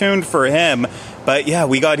stay tuned for him. But yeah,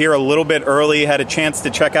 we got here a little bit early, had a chance to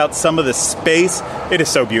check out some of the space. It is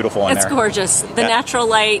so beautiful in there. It's gorgeous. The natural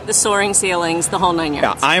light, the soaring ceilings, the whole 9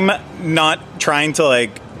 yards. Yeah, I'm not trying to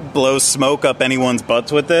blow smoke up anyone's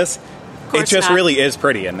butts with this. It just really is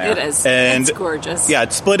pretty in there. It is. And it's gorgeous. Yeah,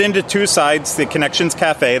 it's split into 2 sides. The Connections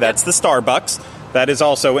Cafe, that's the Starbucks. That is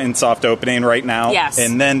also in soft opening right now. Yes.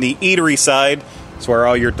 And then the eatery side is where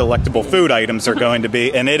all your delectable food items are going to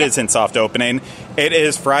be, and it is in soft opening. It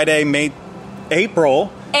is Friday, April.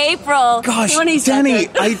 Gosh, Denny,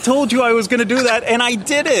 I told you I was going to do that, and I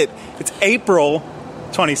did it. It's April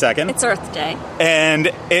 22nd. It's Earth Day. And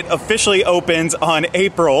it officially opens on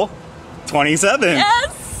April 27th.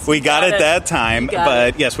 Yes! We got it that time,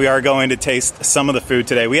 but yes, we are going to taste some of the food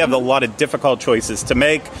today. We have a lot of difficult choices to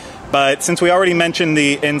make, but since we already mentioned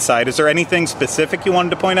the inside, is there anything specific you wanted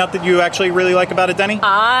to point out that you actually really like about it, Denny?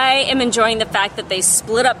 I am enjoying the fact that they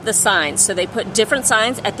split up the signs, so they put different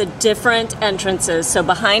signs at the different entrances. So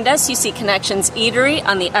behind us, you see Connections Eatery.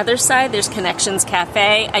 On the other side, there's Connections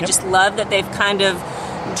Cafe. I just love that they've kind of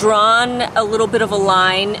drawn a little bit of a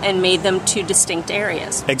line and made them two distinct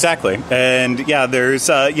areas. Exactly. And yeah, there's,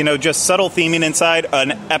 just subtle theming inside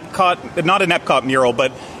an Epcot, not an Epcot mural,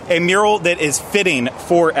 but a mural that is fitting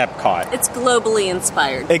for Epcot. It's globally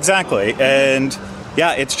inspired. Exactly. And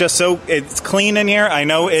yeah, it's just it's clean in here. I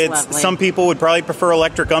know Lovely. Some people would probably prefer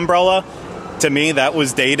Electric Umbrella. To me, that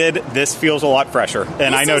was dated. This feels a lot fresher.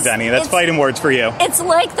 And I know, Denny, that's fighting words for you. It's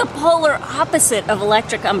like the polar opposite of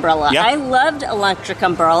Electric Umbrella. Yeah. I loved Electric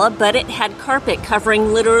Umbrella, but it had carpet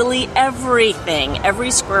covering literally everything,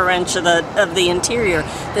 every square inch of the interior.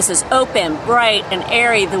 This is open, bright, and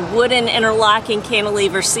airy. The wooden interlocking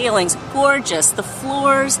cantilever ceilings, gorgeous. The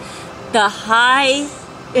floors, the high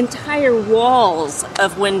entire walls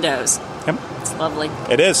of windows. Yep. It's lovely.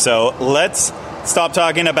 It is. So let's stop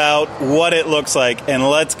talking about what it looks like and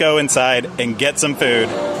let's go inside and get some food.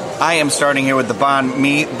 I am starting here with the Banh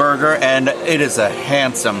Mi burger, and it is a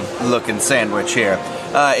handsome looking sandwich here.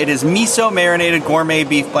 It is miso marinated gourmet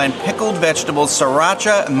beef blend, pickled vegetables,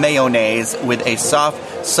 sriracha mayonnaise with a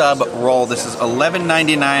soft sub roll. This is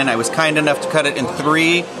 $11.99. I was kind enough to cut it in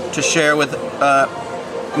 3 to share with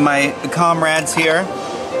my comrades here.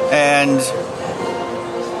 And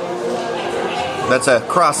that's a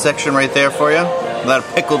cross section right there for you. A lot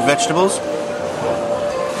of pickled vegetables.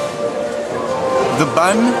 The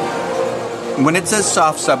bun, when it says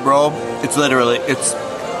soft sub roll,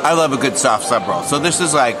 I love a good soft sub roll. So this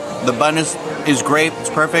is like, the bun is great, it's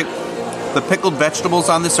perfect. The pickled vegetables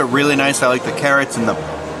on this are really nice. I like the carrots and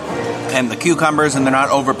the cucumbers, and they're not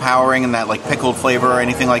overpowering in that like pickled flavor or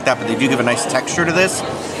anything like that, but they do give a nice texture to this.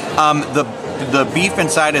 The beef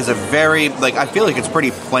inside is a very, I feel like it's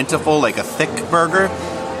pretty plentiful, like a thick burger.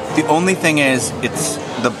 The only thing is,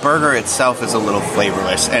 the burger itself is a little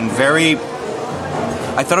flavorless and very,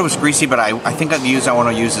 I thought it was greasy, but I think I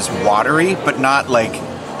want to use this watery, but not like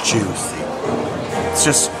juicy.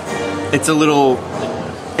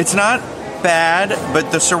 It's not bad,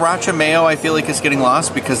 but the sriracha mayo I feel like is getting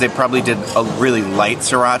lost because they probably did a really light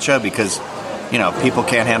sriracha because people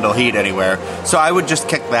can't handle heat anywhere. So I would just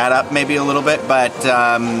kick that up maybe a little bit. But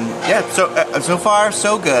so far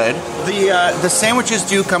so good. The sandwiches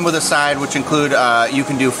do come with a side, which include you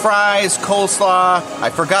can do fries, coleslaw. I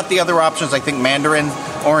forgot the other options. I think mandarin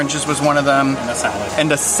oranges was one of them. And a salad.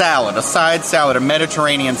 And a salad, a side salad, a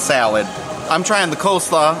Mediterranean salad. I'm trying the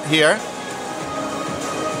coleslaw here.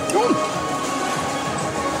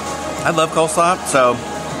 I love coleslaw, so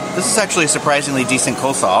this is actually a surprisingly decent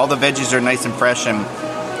coleslaw. All the veggies are nice and fresh, and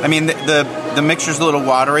I mean the mixture's a little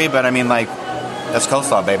watery, but I mean that's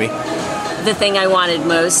coleslaw, baby. The thing I wanted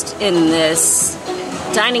most in this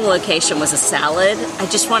dining location was a salad. I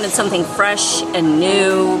just wanted something fresh and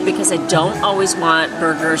new because I don't always want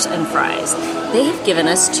burgers and fries. They have given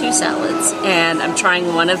us 2 salads, and I'm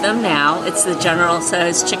trying one of them now. It's the General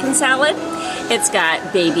Tso's chicken salad. It's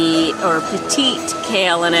got baby or petite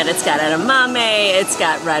kale in it. It's got edamame. It's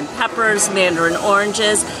got red peppers, mandarin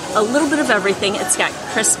oranges, a little bit of everything. It's got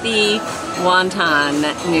crispy wonton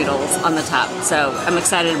noodles on the top. So I'm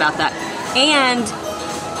excited about that. And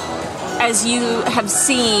as you have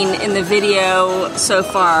seen in the video so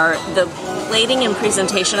far, the plating and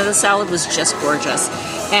presentation of the salad was just gorgeous.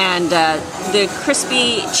 And the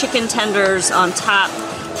crispy chicken tenders on top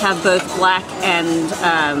have both black and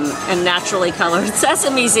naturally colored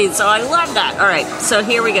sesame seeds, so I love that. All right, so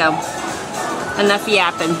here we go. Enough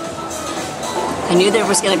yapping. I knew there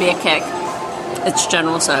was going to be a kick. It's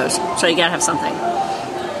General Tso's, so you got to have something.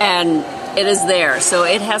 And it is there. So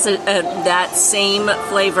it has that same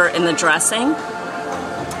flavor in the dressing.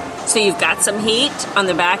 So you've got some heat on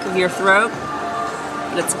the back of your throat,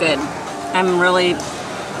 but it's good.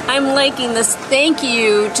 I'm liking this. Thank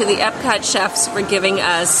you to the Epcot chefs for giving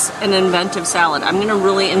us an inventive salad. I'm going to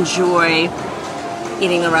really enjoy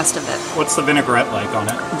eating the rest of it. What's the vinaigrette like on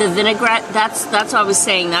it? The vinaigrette, that's what I was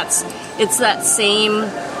saying. It's that same.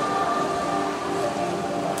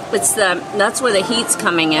 That's where the heat's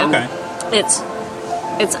coming in. Okay. It's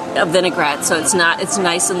a vinaigrette, so it's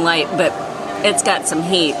nice and light, but it's got some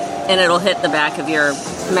heat, and it'll hit the back of your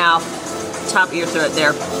mouth, top of your throat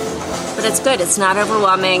there. But it's good. It's not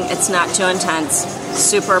overwhelming. It's not too intense.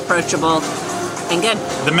 Super approachable and good.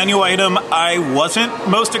 The menu item I wasn't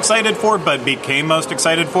most excited for, but became most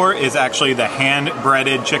excited for, is actually the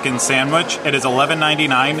hand-breaded chicken sandwich. It is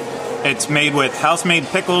 $11.99. It's made with house-made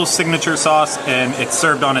pickles, signature sauce, and it's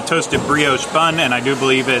served on a toasted brioche bun, and I do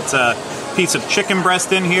believe it's a piece of chicken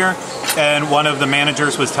breast in here. And one of the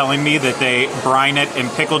managers was telling me that they brine it in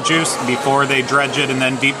pickle juice before they dredge it and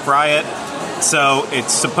then deep fry it. So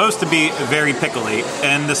it's supposed to be very pickly.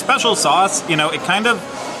 And the special sauce, it kind of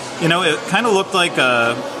looked like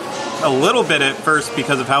a little bit at first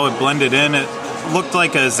because of how it blended in. It looked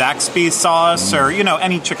like a Zaxby's sauce or,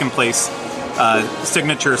 any chicken place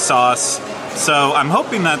signature sauce. So I'm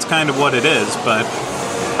hoping that's kind of what it is, but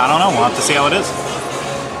I don't know. We'll have to see how it is.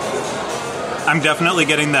 I'm definitely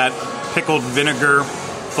getting that pickled vinegar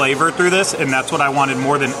flavor through this, and that's what I wanted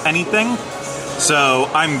more than anything. So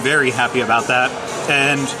I'm very happy about that.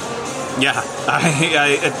 And yeah,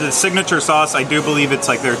 the signature sauce, I do believe it's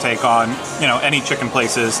like their take on, any chicken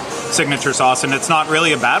place's signature sauce, and it's not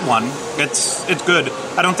really a bad one. It's good.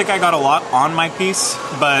 I don't think I got a lot on my piece,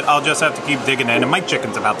 but I'll just have to keep digging in, and my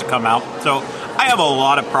chicken's about to come out. So I have a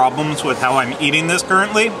lot of problems with how I'm eating this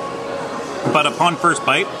currently, but upon first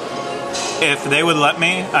bite, if they would let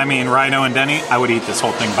me, Rhino and Denny, I would eat this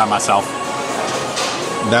whole thing by myself.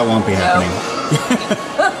 That won't be happening.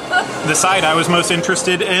 The side I was most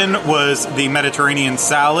interested in was the Mediterranean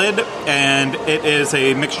salad, and it is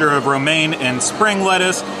a mixture of romaine and spring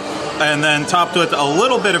lettuce, and then topped with a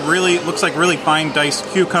little bit of looks like really fine diced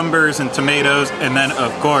cucumbers and tomatoes, and then,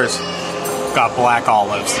 of course, got black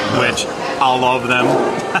olives, which I love them.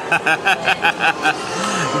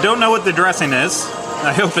 Don't know what the dressing is.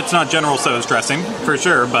 I hope it's not General Tso's dressing, for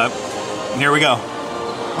sure, but here we go.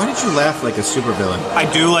 Why did you laugh like a supervillain?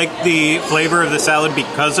 I do like the flavor of the salad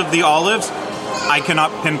because of the olives. I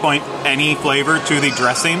cannot pinpoint any flavor to the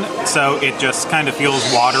dressing, so it just kind of feels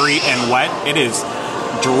watery and wet. It is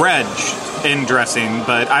dredged in dressing,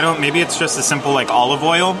 but maybe it's just a simple olive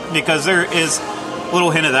oil, because there is a little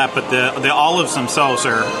hint of that, but the olives themselves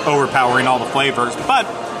are overpowering all the flavors. But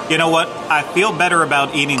you know what? I feel better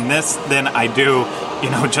about eating this than I do,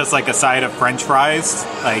 just like a side of French fries,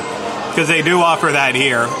 because they do offer that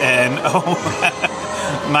here, and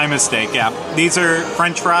my mistake, yeah. These are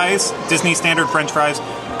French fries, Disney standard French fries,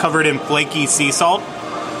 covered in flaky sea salt,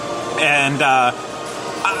 and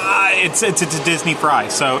it's a Disney fry,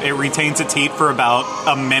 so it retains its heat for about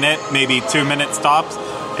a minute, maybe 2 minutes tops,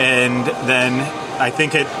 and then I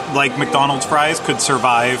think it, like McDonald's fries, could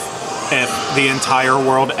survive if the entire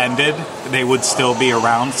world ended. They would still be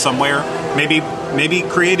around somewhere, maybe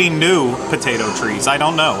creating new potato trees. I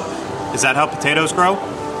don't know. Is that how potatoes grow?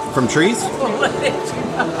 From trees?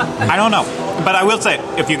 I don't know. But I will say,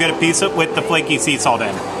 if you get a piece with the flaky sea salt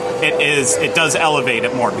in, it does elevate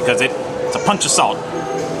it more, because it's a punch of salt.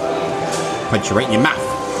 Punch you right in your mouth.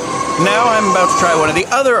 Now I'm about to try one of the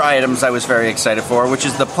other items I was very excited for, which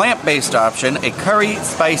is the plant-based option, a curry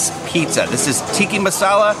spice pizza. This is tiki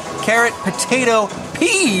masala, carrot, potato,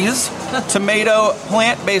 peas, tomato,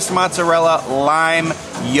 plant-based mozzarella, lime,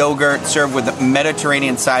 yogurt, served with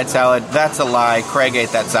Mediterranean side salad. That's a lie. Craig ate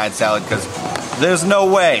that side salad because there's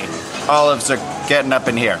no way olives are getting up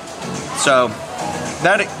in here. So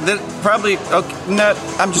that probably, okay, no,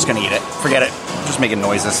 I'm just going to eat it. Forget it. I'm just making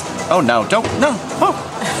noises. Oh, no, don't, no. Oh.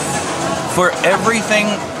 For everything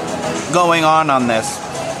going on this,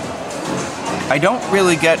 I don't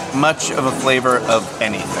really get much of a flavor of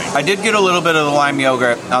anything. I did get a little bit of the lime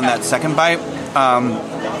yogurt on that second bite.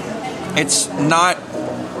 It's not,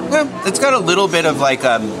 well, it's got a little bit of like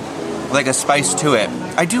a spice to it.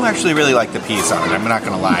 I do actually really like the peas on it, I'm not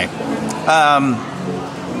going to lie.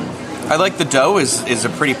 I like the dough is a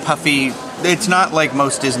pretty puffy, it's not like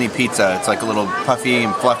most Disney pizza. It's like a little puffy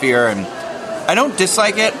and fluffier, and I don't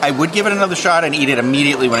dislike it. I would give it another shot and eat it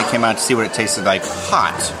immediately when it came out to see what it tasted like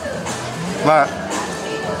hot. But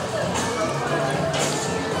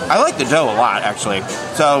I like the dough a lot, actually.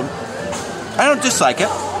 So I don't dislike it.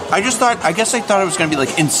 I guess I thought it was going to be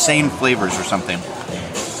like insane flavors or something.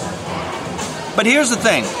 But here's the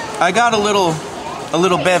thing. I got a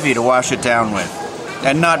little bevy to wash it down with.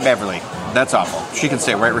 And not Beverly. That's awful. She can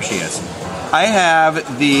stay right where she is. I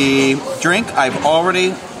have the drink I've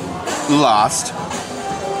already lost.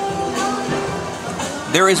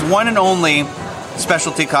 There is one and only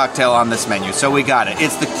specialty cocktail on this menu, so we got it.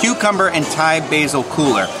 It's the Cucumber and Thai Basil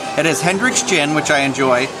Cooler. It has Hendrick's Gin, which I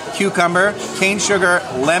enjoy, cucumber, cane sugar,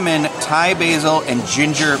 lemon, Thai basil, and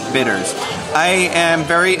ginger bitters. I am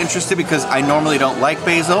very interested because I normally don't like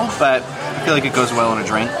basil, but I feel like it goes well in a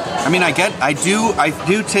drink. I mean, I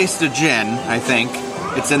do taste the gin, I think.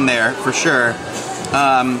 It's in there, for sure.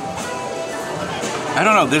 I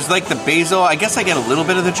don't know, there's like the basil. I guess I get a little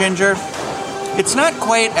bit of the ginger. It's not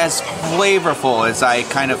quite as flavorful as I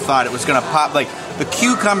kind of thought it was going to pop. Like, the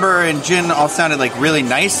cucumber and gin all sounded like really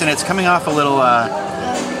nice, and it's coming off a little,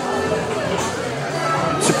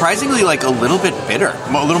 surprisingly, like a little bit bitter.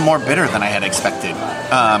 A little more bitter than I had expected.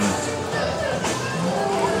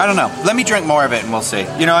 I don't know. Let me drink more of it and we'll see.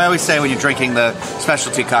 You know, I always say when you're drinking the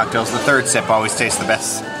specialty cocktails, the third sip always tastes the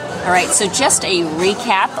best. All right, so just a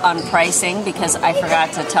recap on pricing because I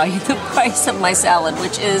forgot to tell you the price of my salad,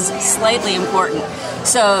 which is slightly important.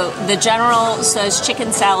 So the General Tso's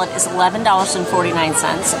chicken salad is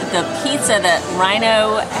 $11.49. The pizza that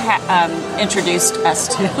Rhino introduced us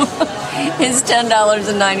to is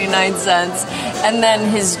 $10.99. And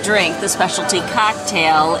then his drink, the specialty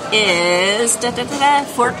cocktail, is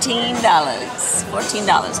 $14.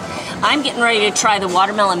 $14. I'm getting ready to try the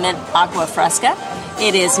watermelon mint aqua fresca.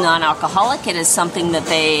 It is non-alcoholic. It is something that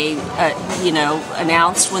they,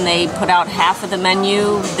 announced when they put out half of the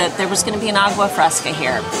menu that there was going to be an agua fresca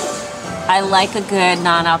here. I like a good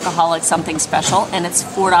non-alcoholic something special, and it's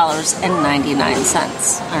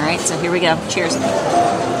 $4.99. All right, so here we go. Cheers.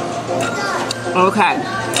 Okay.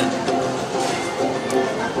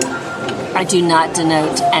 I do not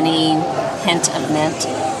denote any hint of mint.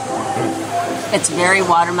 It's very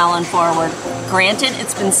watermelon forward. Granted,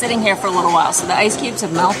 it's been sitting here for a little while, so the ice cubes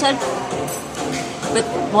have melted. But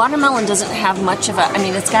watermelon doesn't have much of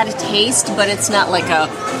it's got a taste, but it's not like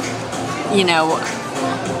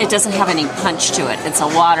it doesn't have any punch to it. It's a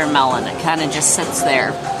watermelon. It kind of just sits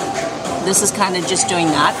there. This is kind of just doing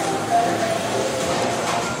that.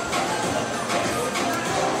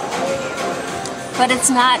 But it's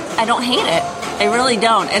not, I don't hate it. I really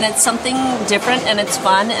don't. And it's something different and it's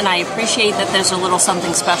fun, and I appreciate that there's a little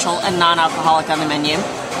something special and non-alcoholic on the menu.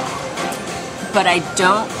 But I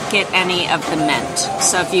don't get any of the mint.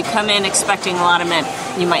 So if you come in expecting a lot of mint,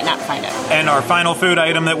 you might not find it. And our final food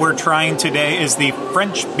item that we're trying today is the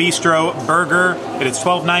French Bistro Burger. It is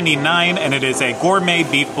 $12.99, and it is a gourmet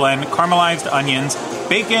beef blend, caramelized onions,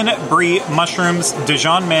 bacon, brie, mushrooms,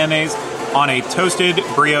 Dijon mayonnaise, on a toasted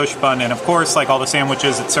brioche bun. And of course, like all the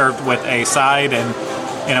sandwiches, it's served with a side, and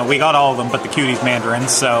we got all of them but the Cuties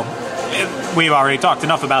mandarins, so we've already talked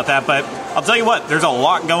enough about that. But I'll tell you what, there's a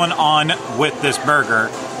lot going on with this burger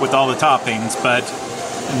with all the toppings, but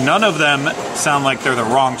none of them sound like they're the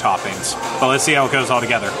wrong toppings. But let's see how it goes all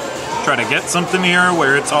together. Try to get something here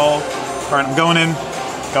where it's all right. I'm going in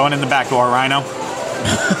the back door, Rhino.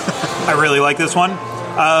 I really like this one.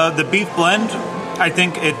 The beef blend, I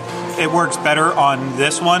think it works better on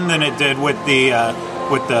this one than it did with the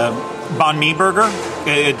banh mi burger.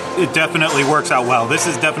 It definitely works out well. This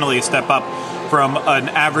is definitely a step up from an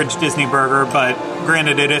average Disney burger, but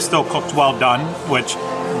granted, it is still cooked well done, which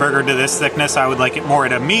burger to this thickness, I would like it more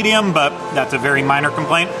at a medium, but that's a very minor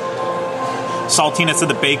complaint. Saltiness of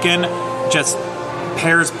the bacon just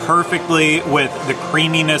pairs perfectly with the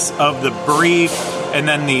creaminess of the brie, and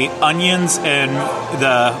then the onions and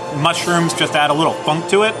the mushrooms just add a little funk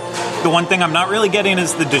to it. The one thing I'm not really getting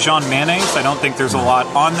is the Dijon mayonnaise. I don't think there's a lot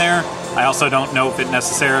on there. I also don't know if it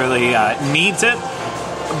necessarily needs it.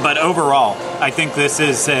 But overall, I think this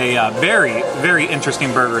is a very, very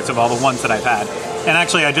interesting burger. It's of all the ones that I've had. And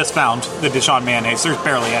actually, I just found the Dijon mayonnaise. There's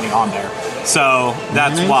barely any on there. So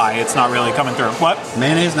that's why it's not really coming through. What?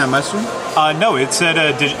 Mayonnaise, not mustard? No, it said,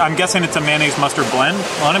 I'm guessing it's a mayonnaise mustard blend.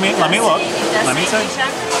 Let me look. Let me say.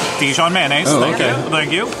 Dijon mayonnaise. Oh,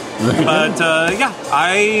 Thank you. But yeah,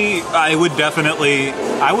 I would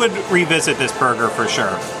revisit this burger for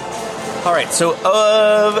sure. All right, so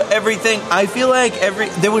of everything, I feel like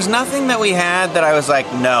there was nothing that we had that I was like,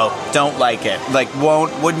 no, don't like it. Like,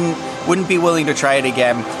 wouldn't be willing to try it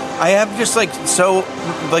again. I have just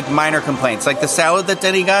minor complaints. Like the salad that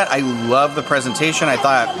Denny got, I love the presentation. I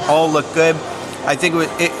thought all looked good. I think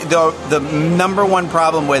the number one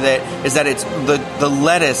problem with it is that it's the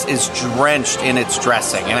lettuce is drenched in its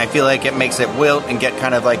dressing, and I feel like it makes it wilt and get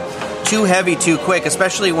kind of like too heavy too quick,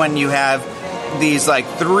 especially when you have these like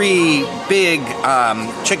 3 big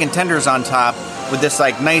chicken tenders on top with this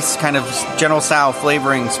like nice kind of General Tso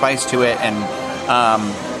flavoring spice to it, and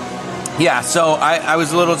so I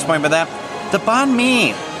was a little disappointed by that. The banh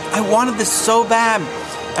mi, I wanted this so bad,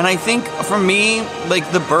 and I think for me, like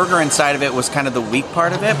the burger inside of it was kind of the weak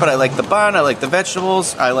part of it, but I like the bun, I like the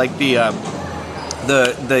vegetables, I like the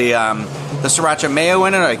sriracha mayo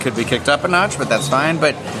in it. I could be kicked up a notch, but that's fine.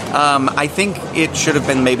 But I think it should have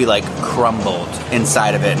been maybe like crumbled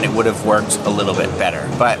inside of it, and it would have worked a little bit better.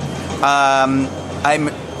 But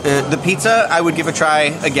the pizza I would give a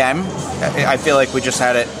try again. I feel like we just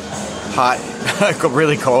had it hot,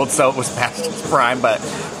 really cold, so it was past its prime. But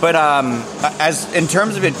as in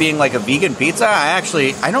terms of it being like a vegan pizza,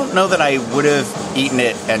 I don't know that I would have eaten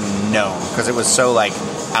it and known, because it was so like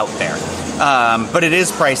out there. But it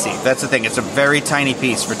is pricey. That's the thing. It's a very tiny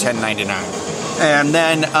piece for $10.99. And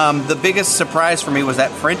then the biggest surprise for me was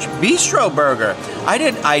that French Bistro Burger.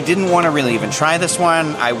 I didn't want to really even try this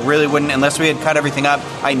one. I really wouldn't, unless we had cut everything up.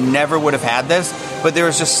 I never would have had this. But there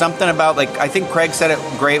was just something about, like, I think Craig said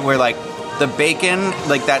it great, where like the bacon,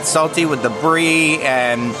 like that salty with the brie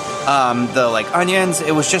and the like onions.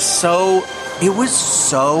 It was so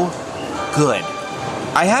good.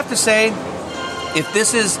 I have to say, if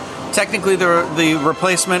this is technically the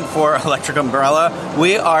replacement for Electric Umbrella,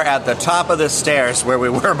 we are at the top of the stairs where we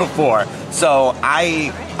were before. So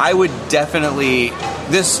I would definitely,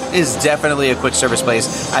 this is definitely a quick service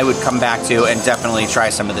place I would come back to and definitely try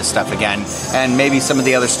some of this stuff again. And maybe some of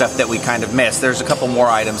the other stuff that we kind of missed. There's a couple more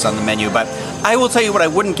items on the menu, but I will tell you what I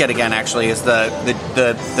wouldn't get again actually is the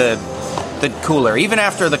cooler. Even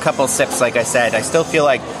after the couple sips, like I said, I still feel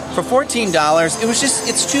like for $14,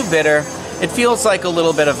 it's too bitter. It feels like a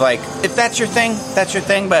little bit of like, if that's your thing, that's your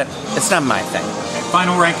thing, but it's not my thing.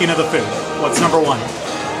 Final ranking of the food. What's number one?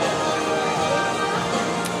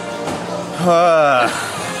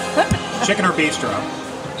 Chicken or bistro?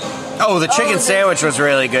 Oh, the chicken sandwich was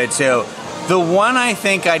really good too. The one I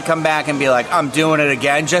think I'd come back and be like, I'm doing it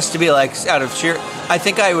again, just to be like, out of sheer, I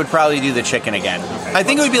think I would probably do the chicken again. Okay, I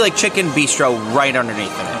think it would be like chicken bistro right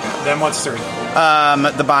underneath it. Okay. Then what's 3?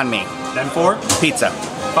 The banh mi. Then 4? Pizza.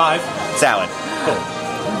 5? Salad. Cool.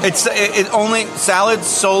 It only salad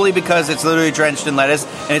solely because it's literally drenched in lettuce,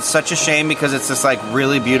 and it's such a shame because it's this like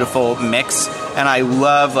really beautiful mix, and I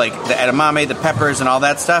love like the edamame, the peppers, and all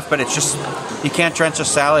that stuff. But it's just you can't drench a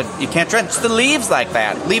salad. You can't drench the leaves like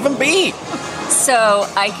that. Leave them be. So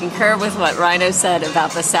I concur with what Rhino said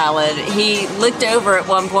about the salad. He looked over at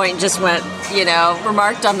one point and just went,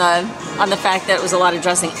 remarked on the fact that it was a lot of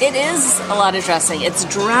dressing. It is a lot of dressing. It's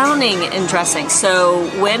drowning in dressing. So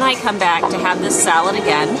when I come back to have this salad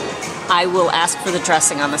again, I will ask for the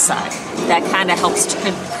dressing on the side. That kind of helps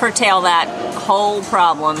to curtail that whole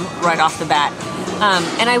problem right off the bat.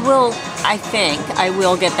 And I think I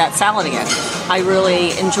will get that salad again. I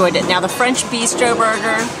really enjoyed it. Now the French Bistro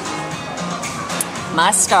burger,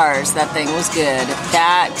 my stars, that thing was good.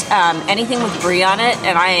 That anything with brie on it,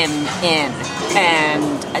 and I am in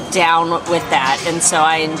and down with that, and so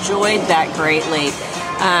I enjoyed that greatly.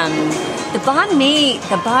 The banh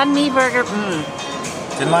mi burger.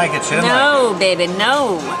 Didn't like it. No, baby,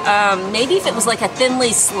 no. Maybe if it was like a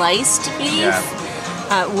thinly sliced beef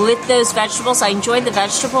with those vegetables, I enjoyed the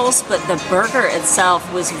vegetables, but the burger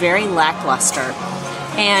itself was very lackluster,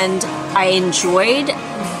 and I enjoyed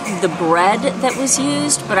the bread that was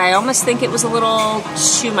used, but I almost think it was a little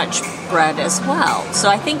too much bread as well. So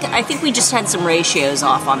I think we just had some ratios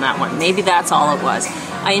off on that one. Maybe that's all it was.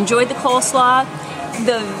 I enjoyed the coleslaw,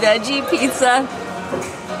 the veggie pizza.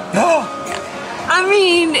 I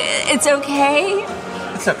mean, it's okay.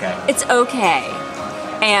 It's okay. It's okay.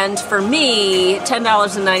 And for me,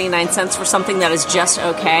 $10.99 for something that is just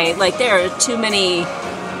okay. Like, there are too many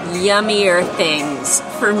yummier things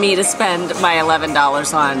for me to spend my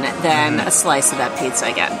 $11 on than a slice of that pizza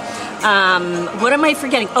again. What am I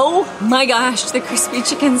forgetting? Oh my gosh, the crispy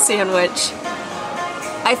chicken sandwich.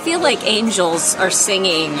 I feel like angels are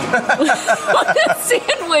singing. That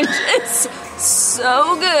sandwich is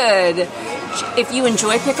so good. If you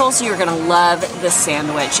enjoy pickles, you're going to love the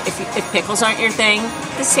sandwich. If pickles aren't your thing,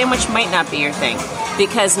 this sandwich might not be your thing.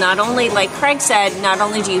 Because not only, like Craig said, not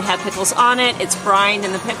only do you have pickles on it, it's brined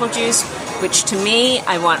in the pickle juice, which to me,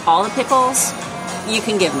 I want all the pickles you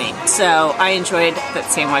can give me. So I enjoyed that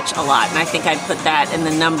sandwich a lot. And I think I'd put that in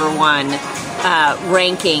the number one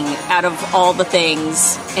ranking out of all the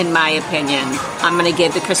things, in my opinion. I'm going to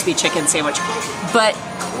give the crispy chicken sandwich. But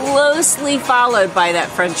closely followed by that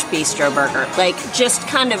French Bistro burger. Like, just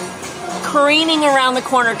kind of careening around the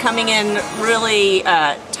corner, coming in really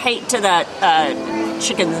tight to that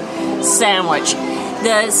chicken sandwich.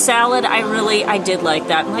 The salad, I did like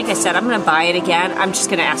that. And like I said, I'm going to buy it again. I'm just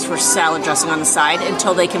going to ask for salad dressing on the side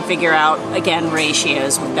until they can figure out, again,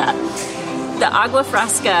 ratios with that. The agua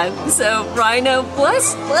fresca. So, Rhino,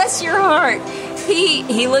 bless your heart.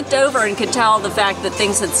 He looked over and could tell the fact that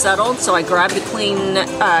things had settled, so I grabbed a clean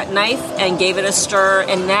knife and gave it a stir,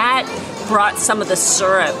 and that brought some of the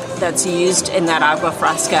syrup that's used in that agua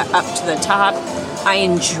fresca up to the top. I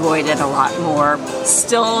enjoyed it a lot more.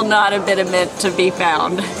 Still not a bit of mint to be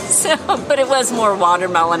found. So, but it was more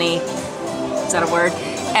watermelon-y, is that a word?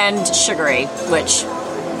 And sugary, which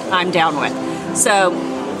I'm down with. So,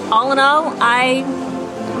 all in all, I'm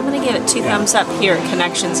going to give it 2 thumbs up here at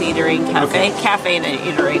Connections Eatery and Cafe. Okay. Cafe and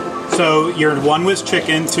Eatery. So your 1 was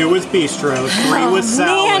chicken, 2 was bistro, 3 was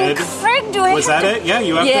salad. Man, Craig, do I was that it? Yeah,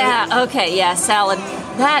 you have to. Yeah, okay, yeah, salad.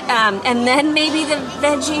 That, and then maybe the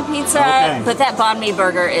veggie pizza. Okay. But that banh mi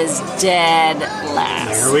burger is dead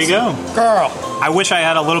last. There we go. Girl. I wish I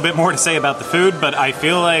had a little bit more to say about the food, but I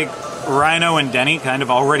feel like Rhino and Denny kind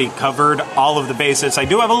of already covered all of the bases. I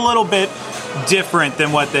do have a little bit different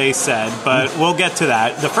than what they said, but we'll get to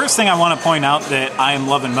that. The first thing I want to point out that I am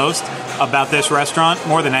loving most about this restaurant,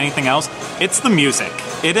 more than anything else, it's the music.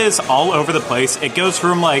 It is all over the place. It goes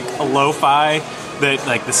from like a lo-fi, that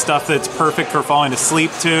like the stuff that's perfect for falling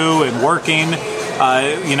asleep to and working,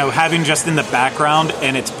 having just in the background,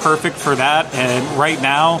 and it's perfect for that. And right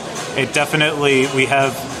now, it definitely, we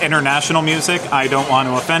have international music. I don't want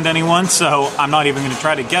to offend anyone, so I'm not even going to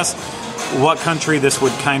try to guess what country this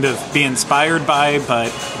would kind of be inspired by,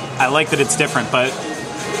 but I like that it's different. But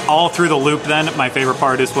all through the loop then, my favorite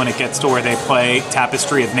part is when it gets to where they play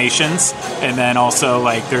Tapestry of Nations, and then also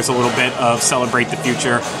like there's a little bit of Celebrate the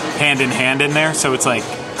Future hand in hand in there, so it's like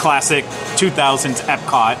classic 2000s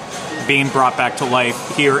Epcot being brought back to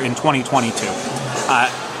life here in 2022.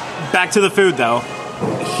 Back to the food though.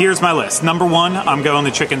 Here's my list. Number 1, I'm going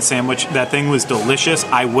the chicken sandwich. That thing was delicious.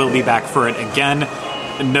 I will be back for it again.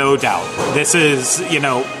 No doubt. This is,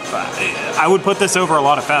 I would put this over a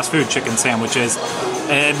lot of fast food chicken sandwiches.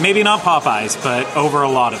 And maybe not Popeyes, but over a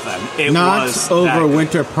lot of them. It not was over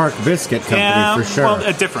Winter Park Biscuit Company, for sure. Well,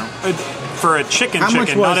 a different. For a chicken, How much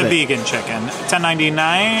was not a it? vegan chicken. $10.99,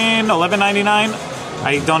 $11.99.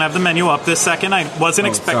 I don't have the menu up this second. I wasn't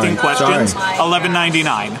expecting questions. Sorry.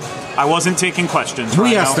 $11.99. I wasn't taking questions. We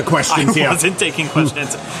Rhino. asked the questions, I wasn't taking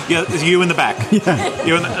questions. You in the back.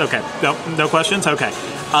 Yeah. Okay. No questions? Okay.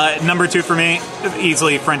 Number 2 for me,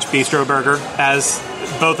 easily French Bistro Burger. As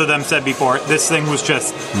both of them said before, this thing was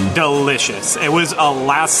just delicious. It was a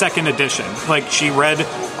last-second addition. Like, she read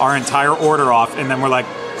our entire order off, and then we're like,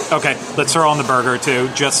 okay, let's throw on the burger, too,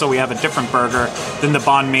 just so we have a different burger than the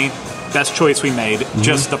banh mi. Best choice we made.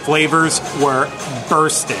 Just the flavors were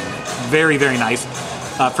bursting. Very, very nice.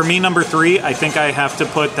 For me, number 3, I think I have to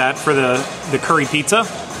put that for the curry pizza.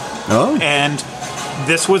 Oh. And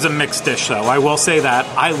this was a mixed dish, though. I will say that.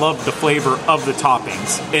 I loved the flavor of the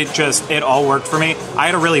toppings. It all worked for me. I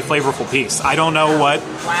had a really flavorful piece. I don't know what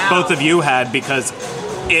both of you had, because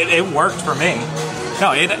it worked for me.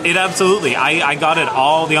 No, it absolutely. I got it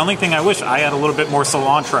all. The only thing I wish I had a little bit more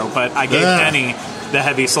cilantro, but I gave Denny the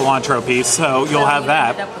heavy cilantro piece, so you'll have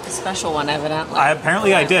that. Ended up with a special one, evidently.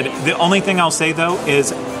 Apparently I did. The only thing I'll say, though,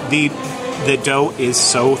 is the dough is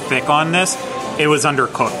so thick on this. It was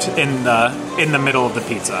undercooked in the middle of the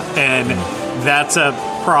pizza, and that's a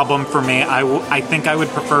problem for me. I think I would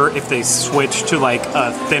prefer if they switched to like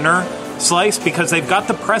a thinner slice, because they've got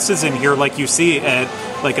the presses in here like you see at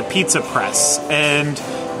like a pizza press,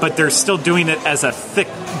 but they're still doing it as a thick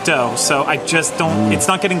dough, so I just don't, it's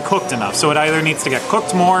not getting cooked enough. So it either needs to get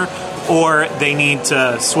cooked more, or they need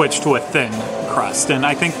to switch to a thin crust, and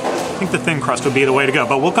I think the thin crust would be the way to go.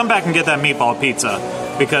 But we'll come back and get that meatball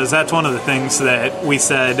pizza, because that's one of the things that we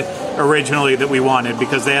said originally that we wanted,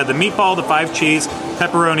 because they had the meatball, the 5 cheese,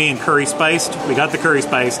 pepperoni, and curry spiced. We got the curry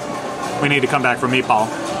spiced. We need to come back for meatball.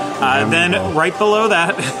 Then right below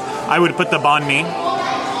that, I would put the banh mi,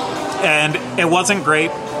 and it wasn't great.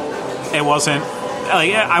 It wasn't.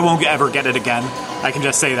 I won't ever get it again. I can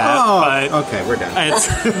just say that. But okay, we're done.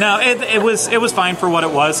 It was fine for what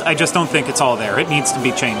it was. I just don't think it's all there. It needs to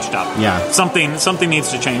be changed up. Yeah. Something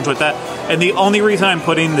needs to change with that. And the only reason I'm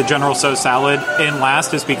putting the General Tso salad in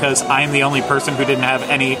last is because I'm the only person who didn't have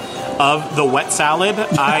any of the wet salid.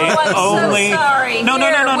 I'm so sorry. No.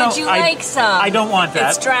 Would you like some? I don't want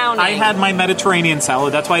that. It's drowning. I had my Mediterranean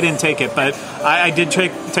salad. That's why I didn't take it. But I did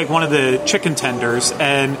take one of the chicken tenders,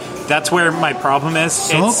 and that's where my problem is.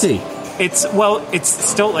 Salty. It's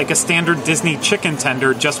still like a standard Disney chicken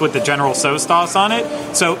tender, just with the General Tso sauce on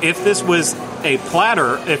it. So if this was a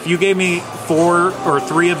platter, if you gave me 4 or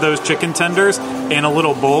 3 of those chicken tenders in a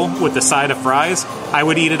little bowl with the side of fries, I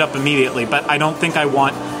would eat it up immediately. But I don't think I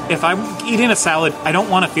want. If I'm eating a salad, I don't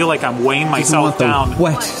want to feel like I'm weighing myself down.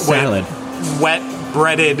 Wet salad. Wet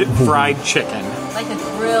breaded fried chicken. Like a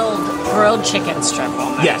grilled chicken strip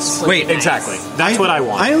almost. Yes. would Wait, be nice. exactly. That's what I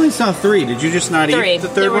want. I only saw 3. Did you just not 3. eat the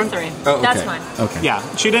third There were one? 3. Oh, okay. That's fine. Okay.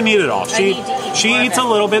 Yeah, she didn't eat it all. I need to eat She more eats of a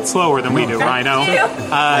it. little bit slower than we do, Rhino. you.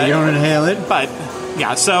 You don't inhale it? But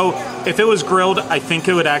yeah, so if it was grilled, I think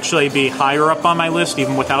it would actually be higher up on my list,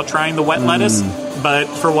 even without trying the wet lettuce. But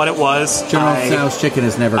for what it was, General Tso's chicken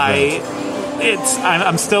is never grilled.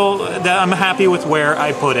 I'm happy with where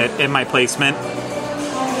I put it in my placement.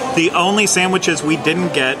 The only sandwiches we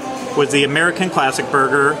didn't get was the American Classic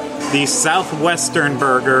Burger, the Southwestern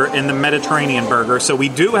Burger, and the Mediterranean Burger. So we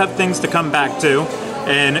do have things to come back to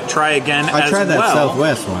and try again as well. I tried that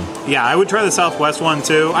Southwest one. Yeah, I would try the Southwest one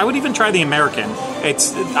too. I would even try the American.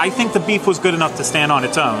 I think the beef was good enough to stand on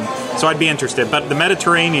its own, so I'd be interested. But the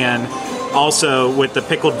Mediterranean, also with the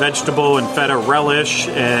pickled vegetable and feta relish,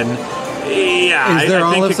 and Is there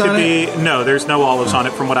I think olives it could on be. No, there's no olives on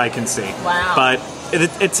it from what I can see. Wow. But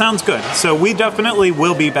it sounds good. So we definitely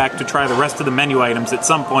will be back to try the rest of the menu items at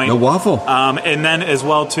some point. The waffle. And then as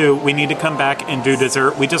well, too, we need to come back and do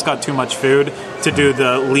dessert. We just got too much food to do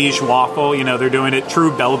the Liege waffle. You know, they're doing it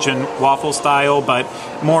true Belgian waffle style, but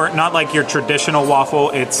more not like your traditional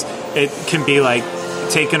waffle. It can be like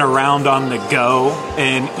taken around on the go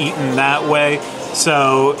and eaten that way.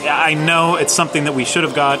 So I know it's something that we should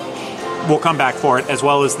have got. We'll come back for it, as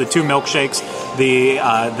well as the 2 milkshakes, the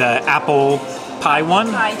apple pie one,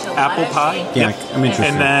 apple pie. Yeah, I'm interested.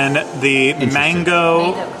 And then the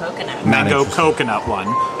mango coconut one,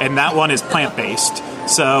 and that one is plant-based.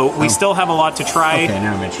 So we still have a lot to try. Okay,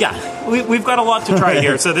 now I'm interested. Yeah, we've got a lot to try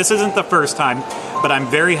here. So this isn't the first time, but I'm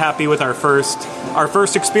very happy with our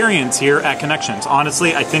first experience here at Connections.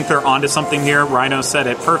 Honestly, I think they're onto something here. Rhino said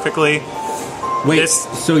it perfectly. Wait,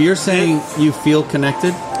 so you're saying you feel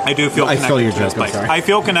connected? I do feel connected to this place. I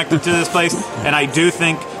feel connected to this place, and I do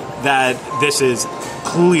think that this is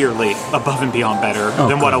clearly above and beyond better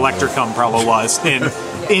than what Electricum probably was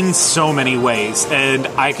in so many ways, and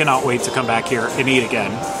I cannot wait to come back here and eat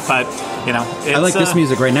again. But, you know, I like this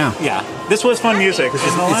music right now. Yeah, this was fun music.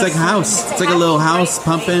 It's like house. It's like a little house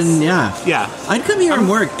pumping, yeah. Yeah. I'd come here and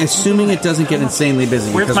work, assuming it doesn't get insanely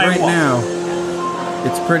busy, because right now,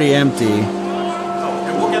 it's pretty empty.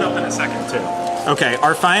 And we'll get up in a second, too. Okay,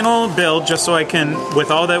 our final bill, just so I can, with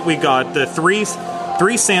all that we got, the three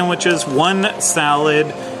sandwiches, 1 salad,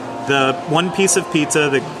 the 1 piece of pizza,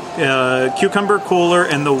 the cucumber cooler,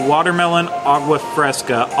 and the watermelon agua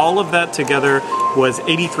fresca. All of that together was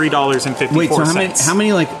 $83.54. Wait, so how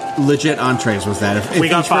many like legit entrees was that? If we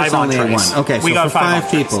got 5 entrees. Only had 1. Okay, so we got for 5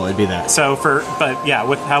 entrees. people, it'd be that. So but yeah,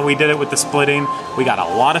 with how we did it with the splitting, we got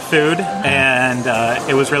a lot of food, and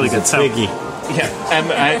it was really good. So piggy. Yeah, and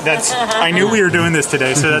I knew we were doing this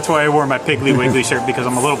today, so that's why I wore my Piggly Wiggly shirt, because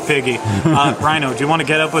I'm a little piggy. Rhino, do you want to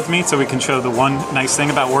get up with me so we can show the one nice thing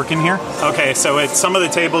about working here? Okay, so at some of the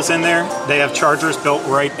tables in there, they have chargers built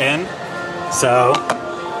right in. So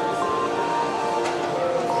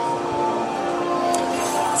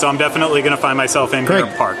I'm definitely going to find myself in here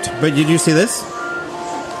parked. But did you see this?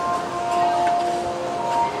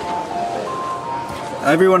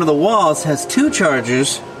 Every one of the walls has 2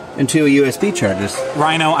 chargers and 2 USB chargers.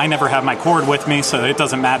 Rhino, I never have my cord with me, so it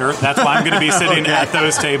doesn't matter. That's why I'm going to be sitting at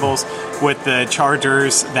those tables with the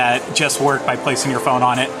chargers that just work by placing your phone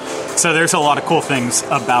on it. So there's a lot of cool things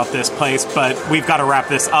about this place, but we've got to wrap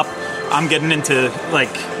this up. I'm getting into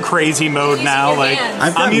like crazy mode now. Like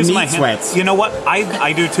I'm using my sweats. You know what?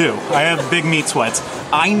 I do too. I have big meat sweats.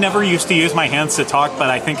 I never used to use my hands to talk, but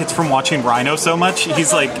I think it's from watching Rhino so much.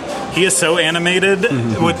 He is so animated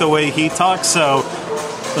with the way he talks. So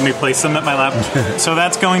let me place them at my lap. So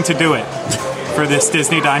that's going to do it for this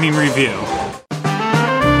Disney Dining Review.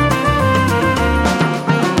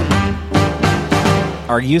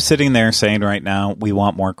 Are you sitting there saying right now, we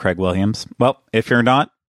want more Craig Williams? Well, if you're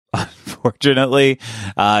not, unfortunately,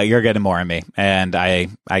 you're getting more of me, and I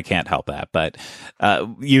can't help that. But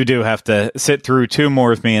you do have to sit through 2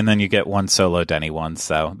 more of me, and then you get 1 solo Denny one.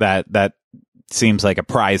 So that seems like a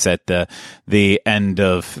prize at the end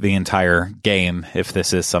of the entire game, if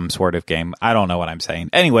this is some sort of game. I don't know what I'm saying.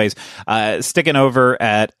 Anyways, sticking over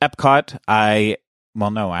at Epcot, well,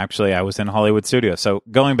 no, actually, I was in Hollywood Studios. So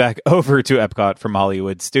going back over to Epcot from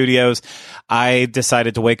Hollywood Studios, I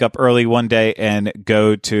decided to wake up early one day and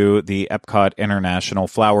go to the Epcot International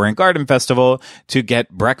Flower and Garden Festival to get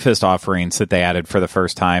breakfast offerings that they added for the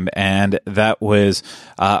first time. And that was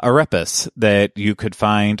arepas that you could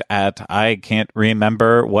find at, I can't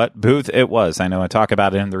remember what booth it was. I know I talk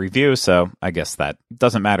about it in the review, so I guess that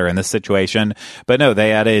doesn't matter in this situation. But no,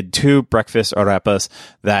 they added 2 breakfast arepas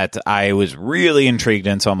that I was really intrigued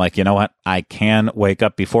in, so I'm like, you know what? I can wake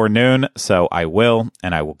up before noon, so I will,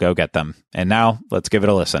 and I will go get them. And now, let's give it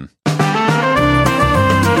a listen.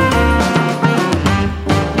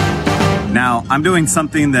 Now, I'm doing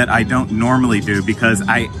something that I don't normally do because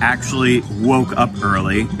I actually woke up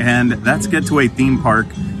early, and that's get to a theme park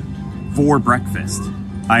for breakfast.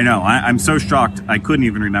 I know, I'm so shocked, I couldn't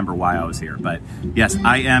even remember why I was here. But yes,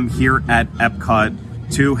 I am here at Epcot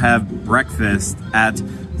to have breakfast at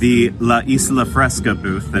the La Isla Fresca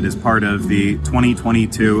booth that is part of the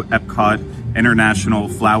 2022 Epcot International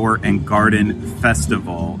Flower and Garden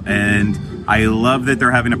Festival. And I love that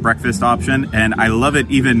they're having a breakfast option, and I love it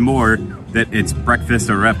even more that it's breakfast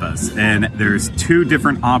arepas. And there's 2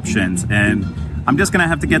 different options, and I'm just going to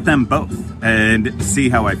have to get them both and see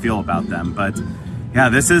how I feel about them. But Yeah,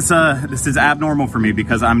 this is abnormal for me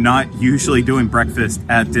because I'm not usually doing breakfast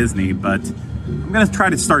at Disney, but I'm going to try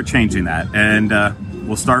to start changing that, and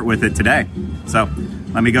we'll start with it today. So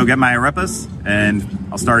let me go get my arepas, and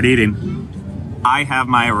I'll start eating. I have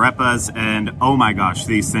my arepas, and oh my gosh,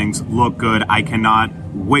 these things look good. I cannot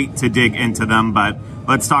wait to dig into them, but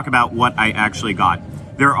let's talk about what I actually got.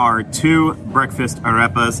 There are 2 breakfast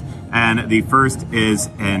arepas, and the first is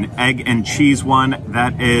an egg and cheese one.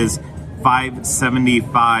 That is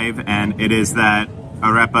 $5.75, and it is that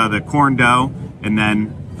arepa, the corn dough, and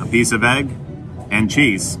then a piece of egg and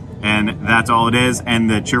cheese, and that's all it is. And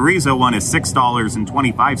the chorizo one is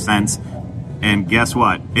 $6.25, and guess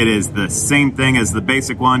what? It is the same thing as the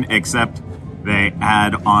basic one, except they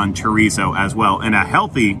add on chorizo as well, and a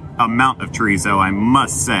healthy amount of chorizo, I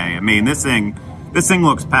must say. I mean, this thing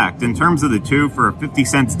looks packed. In terms of the 2, for a 50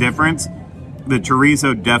 cents difference, the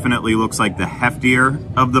chorizo definitely looks like the heftier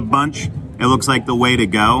of the bunch. It looks like the way to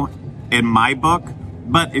go in my book.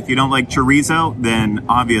 But if you don't like chorizo, then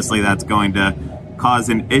obviously that's going to cause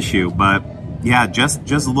an issue. But yeah,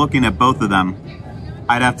 just looking at both of them,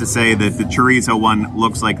 I'd have to say that the chorizo one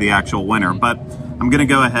looks like the actual winner. But I'm going to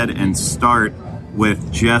go ahead and start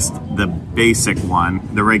with just the basic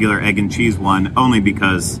one, the regular egg and cheese one, only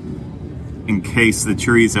because in case the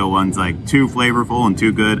chorizo one's like too flavorful and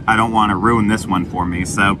too good, I don't want to ruin this one for me.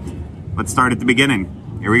 So let's start at the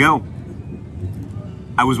beginning. Here we go.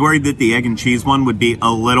 I was worried that the egg and cheese one would be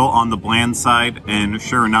a little on the bland side, and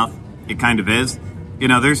sure enough, it kind of is. You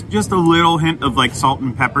know, there's just a little hint of like salt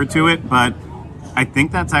and pepper to it, but I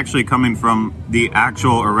think that's actually coming from the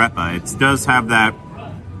actual arepa. It does have that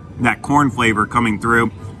corn flavor coming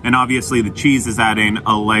through, and obviously the cheese is adding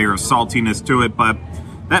a layer of saltiness to it, but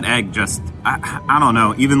that egg just, I don't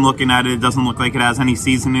know, even looking at it, it doesn't look like it has any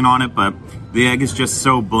seasoning on it, but the egg is just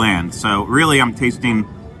so bland. So really I'm tasting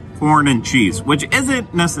corn and cheese, which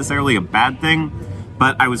isn't necessarily a bad thing,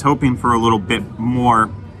 but I was hoping for a little bit more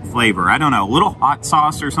flavor. I don't know, a little hot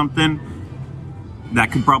sauce or something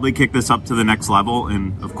that could probably kick this up to the next level.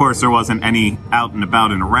 And of course there wasn't any out and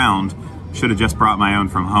about and around. Should have just brought my own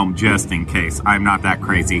from home just in case. I'm not that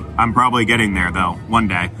crazy. I'm probably getting there though one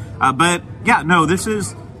day. But yeah, no, this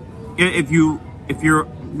is, if you're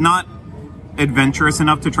not adventurous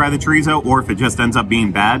enough to try the chorizo, or if it just ends up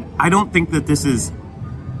being bad, I don't think that this is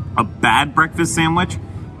a bad breakfast sandwich.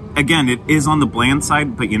 Again, it is on the bland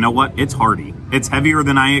side, but you know what? It's hearty. It's heavier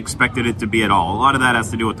than I expected it to be at all. A lot of that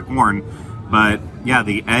has to do with the corn, but yeah,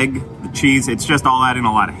 the egg, the cheese, it's just all adding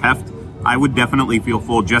a lot of heft. I would definitely feel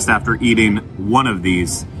full just after eating one of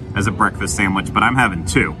these as a breakfast sandwich, but I'm having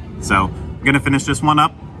 2. So I'm going to finish this one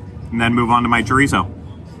up and then move on to my chorizo.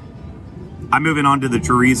 I'm moving on to the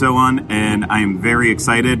chorizo one, and I am very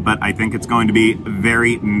excited, but I think it's going to be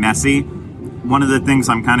very messy. One of the things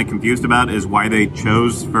I'm kind of confused about is why they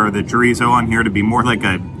chose for the chorizo on here to be more like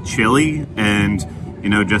a chili and, you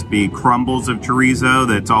know, just be crumbles of chorizo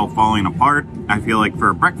that's all falling apart. I feel like for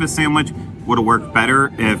a breakfast sandwich would have worked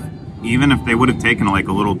better even if they would have taken like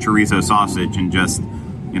a little chorizo sausage and just,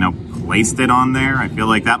 you know, placed it on there. I feel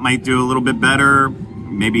like that might do a little bit better.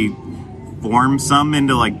 Maybe form some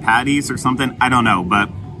into like patties or something. I don't know, but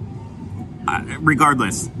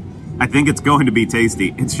regardless, I think it's going to be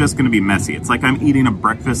tasty. It's just going to be messy. It's like I'm eating a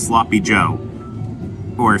breakfast sloppy Joe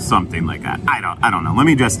or something like that. I don't know. Let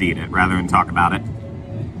me just eat it rather than talk about it.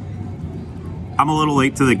 I'm a little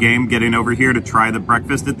late to the game getting over here to try the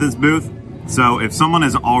breakfast at this booth. So if someone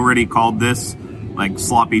has already called this like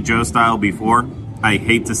sloppy Joe style before, I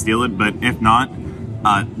hate to steal it, but if not,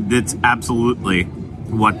 that's absolutely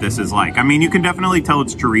what this is like. I mean, you can definitely tell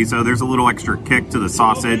it's chorizo. There's a little extra kick to the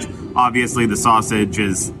sausage. Obviously, the sausage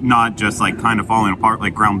is not just like kind of falling apart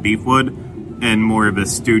like ground beef would in more of a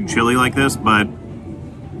stewed chili like this, but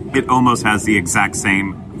it almost has the exact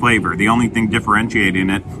same flavor. The only thing differentiating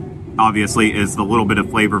it, obviously, is the little bit of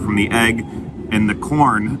flavor from the egg and the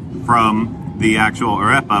corn from the actual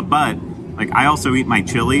arepa. But like, I also eat my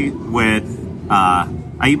chili with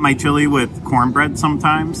cornbread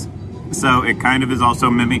sometimes. So it kind of is also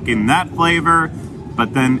mimicking that flavor,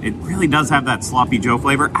 but then it really does have that sloppy Joe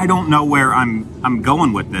flavor. I don't know where I'm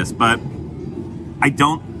going with this, but I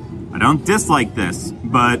don't dislike this,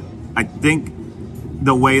 but I think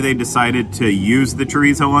the way they decided to use the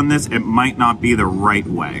chorizo on this, it might not be the right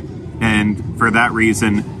way. And for that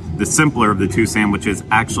reason, the simpler of the 2 sandwiches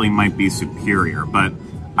actually might be superior. But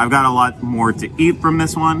I've got a lot more to eat from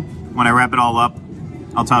this one. When I wrap it all up,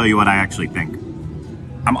 I'll tell you what I actually think.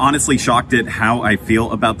 I'm honestly shocked at how I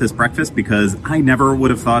feel about this breakfast, because I never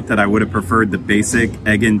would have thought that I would have preferred the basic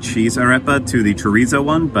egg and cheese arepa to the chorizo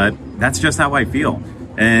one, but that's just how I feel.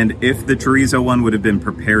 And if the chorizo one would have been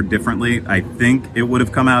prepared differently, I think it would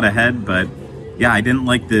have come out ahead. But yeah, I didn't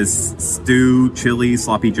like this stew, chili,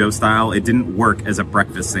 sloppy Joe style. It didn't work as a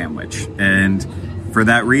breakfast sandwich. And for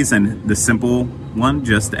that reason, the simple one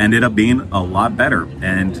just ended up being a lot better.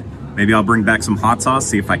 And maybe I'll bring back some hot sauce,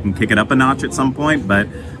 see if I can kick it up a notch at some point. But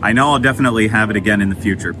I know I'll definitely have it again in the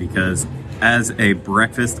future, because as a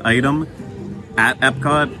breakfast item at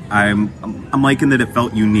Epcot, I'm liking that it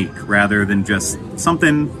felt unique rather than just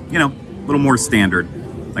something, you know, a little more standard,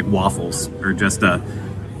 like waffles or just a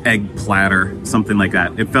egg platter, something like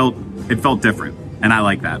that. It felt different, and I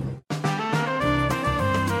like that.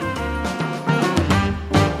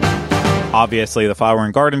 Obviously, the Flower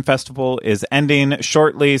and Garden Festival is ending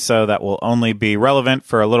shortly, so that will only be relevant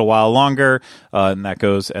for a little while longer, and that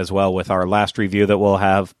goes as well with our last review that we'll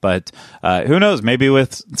have. But who knows? Maybe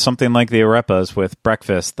with something like the arepas with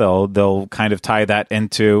breakfast, they'll kind of tie that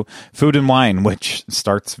into Food and Wine, which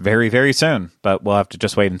starts very, very soon. But we'll have to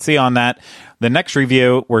just wait and see on that. The next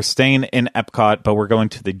review, we're staying in Epcot, but we're going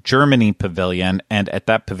to the Germany Pavilion, and at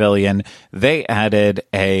that pavilion, they added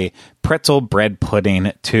a pretzel bread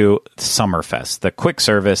pudding to Summerfest, the quick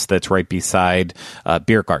service that's right beside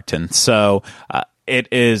Biergarten. So it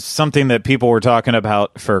is something that people were talking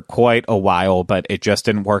about for quite a while, but it just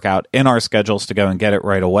didn't work out in our schedules to go and get it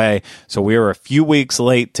right away. So we were a few weeks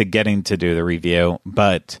late to getting to do the review,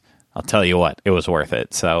 but I'll tell you what, it was worth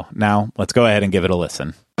it. So now let's go ahead and give it a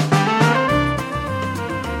listen.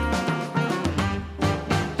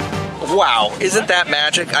 Wow, isn't that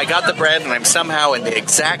magic? I got the bread and I'm somehow in the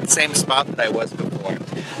exact same spot that I was before.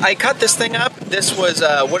 I cut this thing up. This was,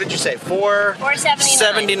 what did you say?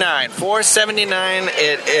 $4.79. $4.79.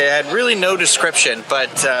 It had really no description,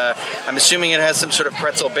 but I'm assuming it has some sort of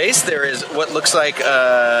pretzel base. There is what looks like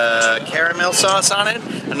caramel sauce on it.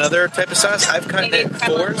 Another type of sauce. I've cut it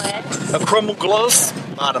fours. A crumble gloss.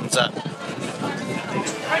 Bottoms up.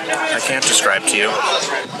 I can't describe to you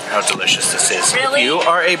how delicious this is. Really? If you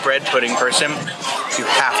are a bread pudding person, you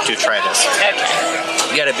have to try this.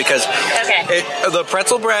 Okay. Get it because Okay. The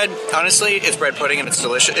pretzel bread, honestly, it's bread pudding and it's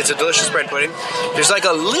delicious. It's a delicious bread pudding. There's like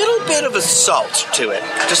a little bit of a salt to it,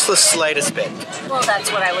 just the slightest bit. Well,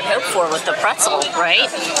 that's what I would hope for with the pretzel, right?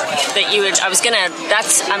 That you would.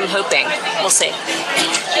 I'm hoping. We'll see.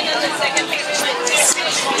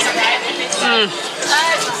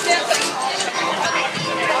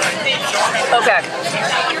 Okay.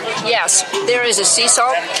 Yes, there is a sea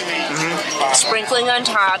salt sprinkling on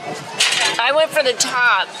top. I went for the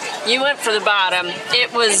top. You went for the bottom.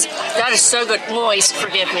 That is so good. Moist,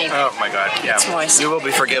 forgive me. Oh my God, yeah. It's moist. You will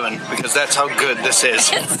be forgiven because that's how good this is.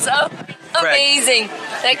 It's so amazing.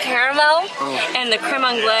 That caramel and the creme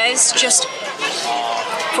anglaise, just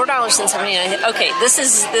 $4.79. Okay, this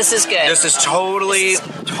is good. This is totally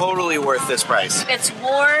worth this price. It's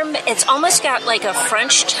warm. It's almost got like a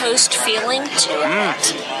French toast feeling to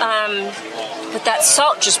it. But that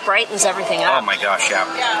salt just brightens everything up. Oh my gosh, yeah.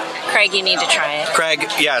 Craig, you need to try it. Craig,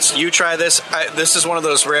 yes, you try this. This is one of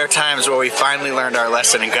those rare times where we finally learned our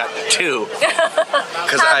lesson and got two.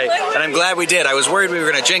 I'm glad we did. I was worried we were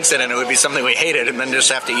going to jinx it and it would be something we hated and then just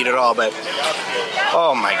have to eat it all, but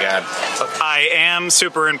oh my God. I am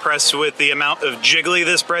super impressed with the amount of jiggly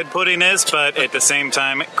this bread pudding is, but at the same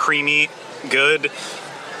time, creamy, good.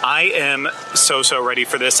 I am so ready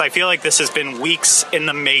for this. I feel like this has been weeks in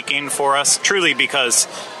the making for us, truly, because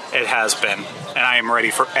it has been, and I am ready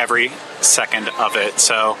for every second of it.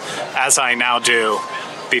 So, as I now do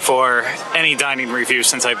before any dining review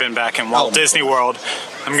since I've been back in Walt Disney World,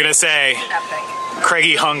 I'm going to say,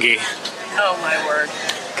 Craigie Hungy. Oh, my word.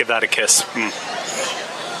 Give that a kiss.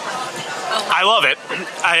 I love it.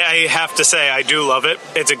 I have to say, I do love it.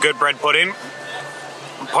 It's a good bread pudding.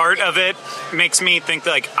 Part of it makes me think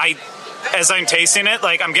like as I'm tasting it,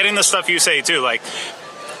 like I'm getting the stuff you say too, like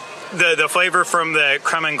the flavor from the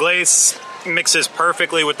creme anglaise mixes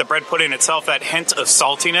perfectly with the bread pudding itself, that hint of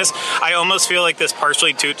saltiness. I almost feel like this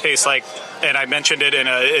partially too tastes like, and I mentioned it in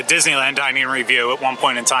a Disneyland dining review at one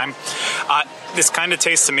point in time, this kind of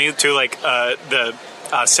tastes to me too like the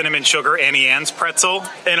cinnamon sugar Annie Ann's pretzel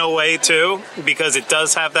in a way too, because it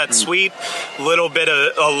does have that sweet a little bit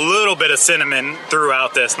of cinnamon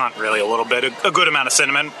throughout this. Not really a little bit, a good amount of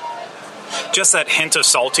cinnamon. Just that hint of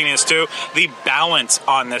saltiness too. The balance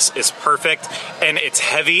on this is perfect, and it's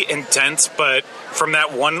heavy and dense, but from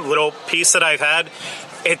that one little piece that I've had,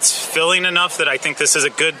 it's filling enough that I think this is a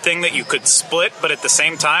good thing that you could split, but at the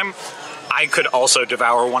same time, I could also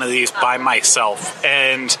devour one of these by myself.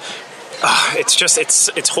 And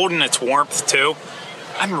it's holding its warmth too.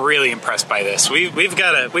 I'm really impressed by this. We've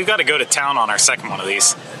got to go to town on our second one of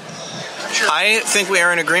these. I think we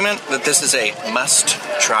are in agreement that this is a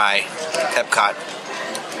must-try Epcot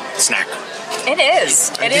snack. It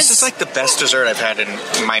is. This is like the best dessert I've had in in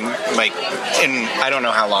I don't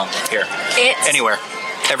know how long here. Anywhere,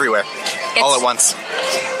 everywhere, all at once.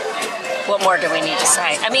 What more do we need to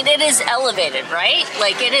say? I mean, it is elevated, right?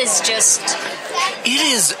 Like, it is just... It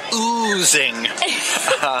is oozing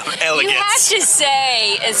elegance. You have to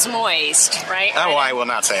say it's moist, right? Oh, I will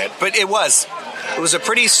not say it. But it was. It was a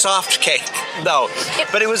pretty soft cake, though.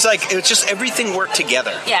 But it was just everything worked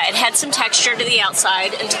together. Yeah, it had some texture to the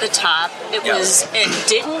outside and to the top. It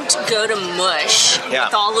didn't go to mush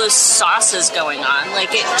with all those sauces going on. Like,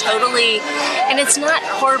 it totally, and it's not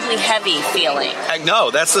horribly heavy feeling.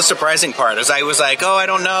 No, that's the surprising part, is I was like, I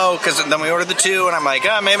don't know, because then we ordered the 2, and I'm like,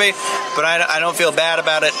 maybe, but I don't feel bad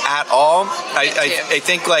about it at all. I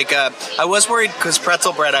think, I was worried, because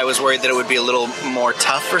pretzel bread, I was worried that it would be a little more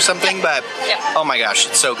tough or something, but... Oh my gosh,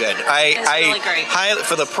 it's so good. It's really great.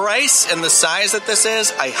 For the price and the size that this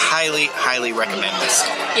is, I highly, highly recommend this.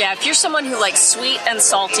 Yeah, if you're someone who likes sweet and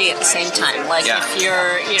salty at the same time, if you're,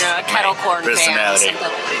 a kettle corn fan,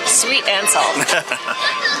 sweet and salt,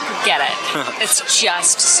 get it. It's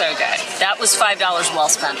just so good. That was $5 well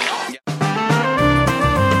spent.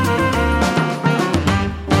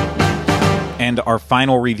 And our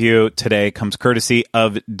final review today comes courtesy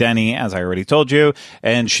of Denny, as I already told you.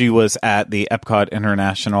 And she was at the Epcot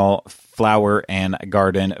International Flower and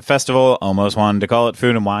Garden Festival. Almost wanted to call it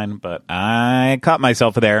Food and Wine, but I caught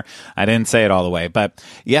myself there. I didn't say it all the way. But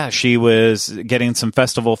yeah, she was getting some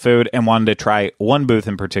festival food and wanted to try one booth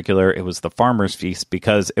in particular. It was the Farmer's Feast,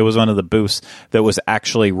 because it was one of the booths that was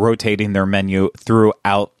actually rotating their menu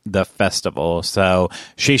throughout the festival. So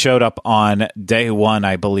she showed up on day 1,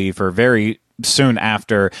 I believe, or very soon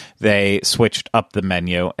after they switched up the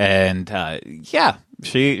menu, and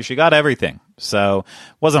she got everything. So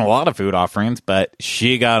wasn't a lot of food offerings, but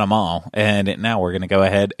she got them all. And now we're going to go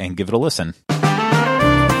ahead and give it a listen.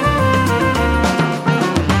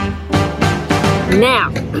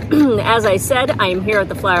 Now, as I said, I am here at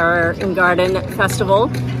the Flower and Garden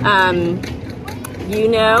Festival.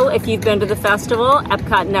 If you've been to the festival,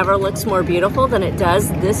 Epcot never looks more beautiful than it does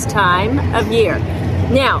this time of year.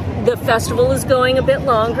 Now, the festival is going a bit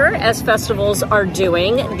longer, as festivals are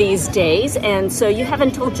doing these days, and so you have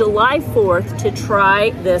until July 4th to try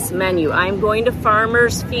this menu. I'm going to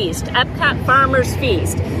Farmer's Feast, Epcot Farmer's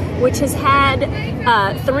Feast, which has had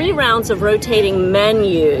 3 rounds of rotating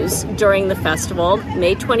menus during the festival.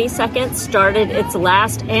 May 22nd started its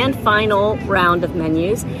last and final round of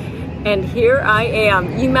menus, and here I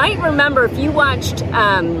am. You might remember, if you watched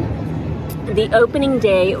the opening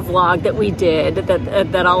day vlog that we did,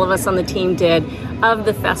 that all of us on the team did, of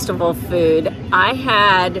the festival food, I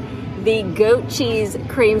had the goat cheese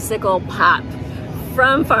creamsicle pop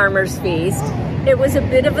from Farmer's Feast. It was a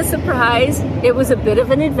bit of a surprise. It was a bit of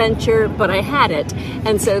an adventure, but I had it.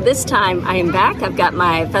 And so this time I am back. I've got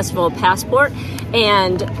my festival passport,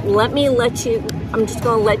 and I'm just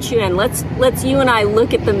going to let you in. Let's you and I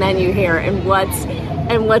look at the menu here and what's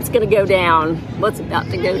going to go down, what's about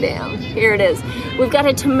to go down. Here it is. We've got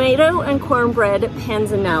a tomato and cornbread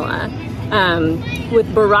panzanella with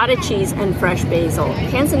burrata cheese and fresh basil.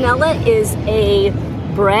 Panzanella is a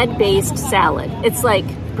bread-based salad. It's like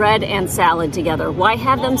bread and salad together. Why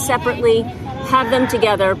have them separately? Have them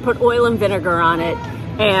together, put oil and vinegar on it.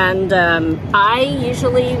 And I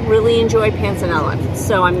usually really enjoy panzanella.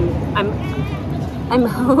 So I'm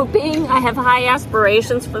hoping, I have high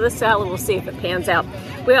aspirations for the salad. We'll see if it pans out.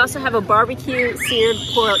 We also have a barbecue seared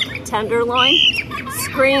pork tenderloin.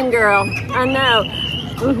 Scream, girl. I know.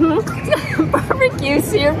 Barbecue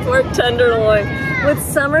seared pork tenderloin with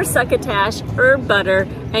summer succotash, herb butter,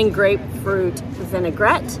 and grapefruit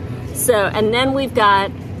vinaigrette. And then we've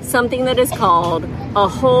got something that is called a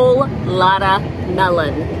whole lotta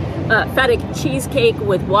melon. Feta cheesecake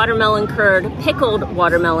with watermelon curd, pickled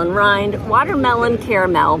watermelon rind, watermelon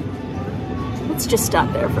caramel. Let's just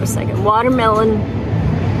stop there for a second. Watermelon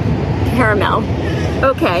caramel.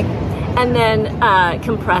 Okay. And then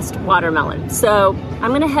compressed watermelon. So I'm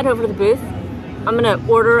going to head over to the booth. I'm going to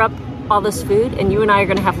order up all this food, and you and I are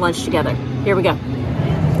going to have lunch together. Here we go.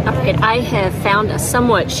 All right. I have found a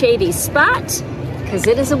somewhat shady spot, because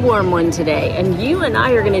it is a warm one today, and you and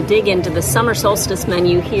I are going to dig into the summer solstice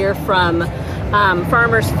menu here from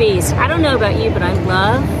Farmer's Feast. I don't know about you, but I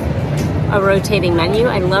love a rotating menu.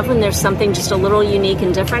 I love when there's something just a little unique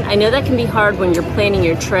and different. I know that can be hard when you're planning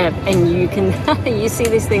your trip and you you see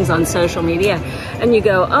these things on social media and you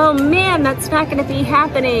go, oh man, that's not going to be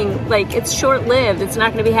happening. Like, it's short-lived. It's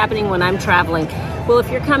not going to be happening when I'm traveling. Well, if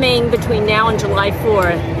you're coming between now and July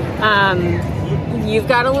 4th, you've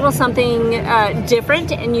got a little something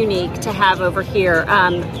different and unique to have over here.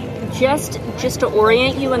 Just to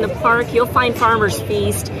orient you in the park, you'll find Farmer's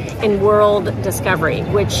Feast in World Discovery,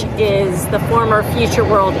 which is the former Future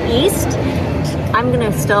World East. I'm going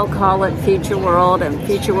to still call it Future World and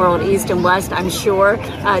Future World East and West, I'm sure.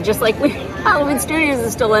 Just like Hollywood Studios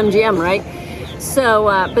is still MGM, right? So,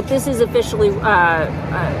 but this is officially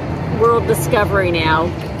World Discovery now.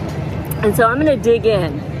 And so I'm going to dig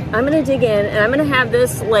in. And I'm going to have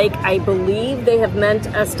this like I believe they have meant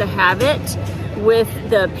us to have it, with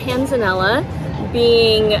the panzanella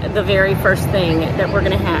being the very first thing that we're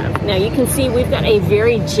going to have. Now you can see we've got a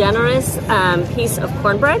very generous piece of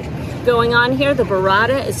cornbread going on here. The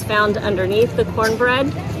burrata is found underneath the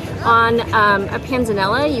cornbread. On a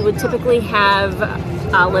panzanella, you would typically have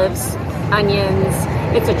olives, onions.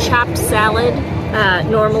 It's a chopped salad.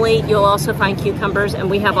 Normally, you'll also find cucumbers, and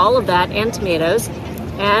we have all of that, and tomatoes,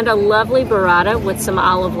 and a lovely burrata with some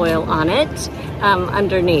olive oil on it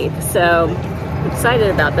underneath. So I'm excited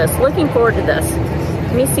about this. Looking forward to this.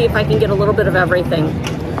 Let me see if I can get a little bit of everything.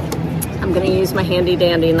 I'm going to use my handy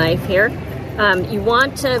dandy knife here. I'm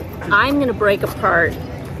going to break apart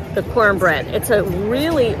the cornbread. It's a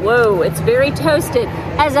really, it's very toasted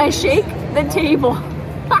as I shake the table.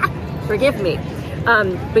 Forgive me.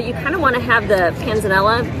 But you kind of want to have the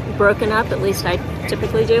panzanella broken up, at least I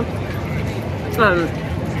typically do.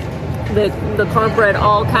 The cornbread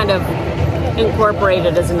all kind of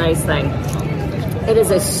incorporated is a nice thing. It is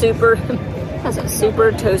has a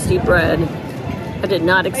super toasty bread. I did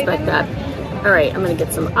not expect that. All right, I'm going to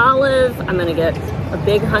get some olive. I'm going to get a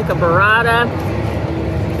big hunk of burrata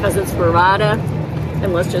because it's burrata,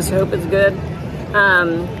 and let's just hope it's good.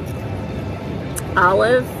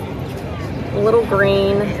 Olive, a little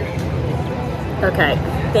green. Okay,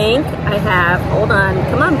 think I have, hold on,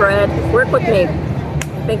 come on bread, work with me.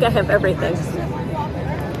 I think I have everything.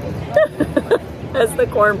 As the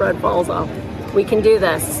cornbread falls off. We can do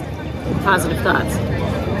this. Positive thoughts.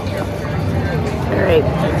 All right,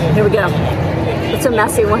 here we go. It's a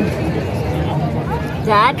messy one.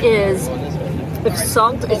 That is, if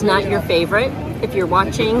salt is not your favorite, if you're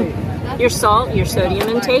watching your salt, your sodium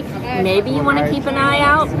intake, maybe you want to keep an eye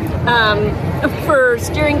out for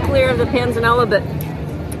steering clear of the panzanella, but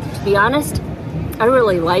to be honest, I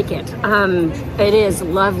really like it. It is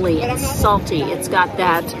lovely. It's salty. It's got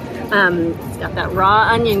that raw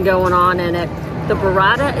onion going on in it. The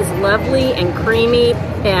burrata is lovely and creamy,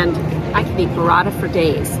 and I could eat burrata for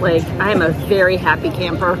days. Like, I'm a very happy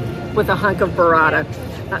camper with a hunk of burrata.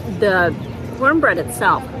 The cornbread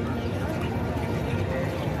itself,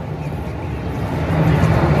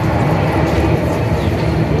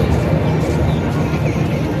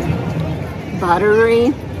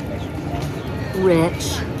 buttery,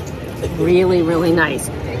 rich, really, really nice,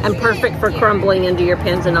 and perfect for crumbling into your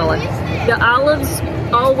panzanella. The olives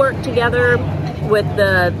all work together with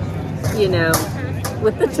the,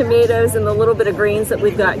 with the tomatoes and the little bit of greens that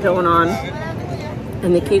we've got going on,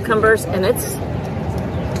 and the cucumbers, and it's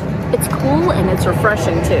cool and it's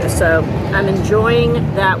refreshing too. So I'm enjoying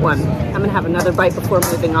that one. I'm gonna have another bite before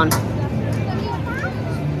moving on.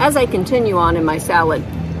 As I continue on in my salad,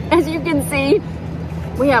 as you can see,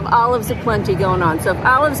 we have olives aplenty going on. So if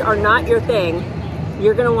olives are not your thing,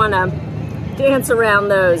 you're gonna wanna dance around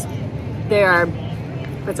those.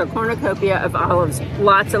 It's a cornucopia of olives,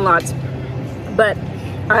 lots and lots. But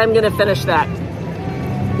I'm gonna finish that.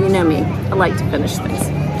 You know me, I like to finish things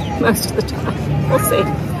most of the time. We'll see.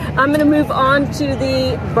 I'm gonna move on to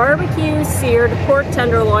the barbecue seared pork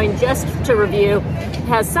tenderloin. Just to review, it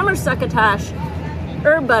has summer succotash,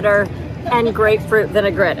 herb butter, and grapefruit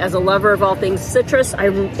vinaigrette. As a lover of all things citrus,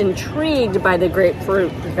 I'm intrigued by the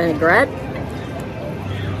grapefruit vinaigrette.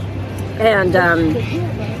 And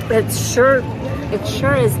it sure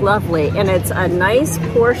is lovely, and it's a nice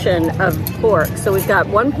portion of pork. So we've got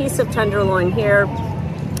one piece of tenderloin here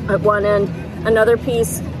at one end, another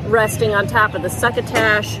piece resting on top of the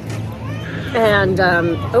succotash, and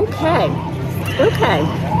okay,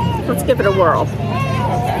 let's give it a whirl.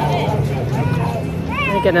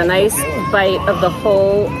 I get a nice bite of the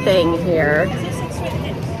whole thing here.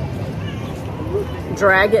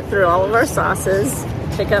 Drag it through all of our sauces,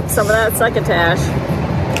 pick up some of that succotash.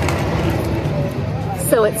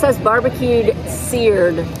 So it says barbecued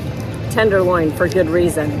seared tenderloin for good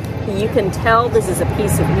reason. You can tell this is a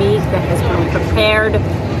piece of meat that has been prepared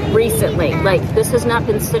recently. Like, this has not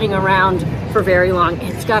been sitting around for very long.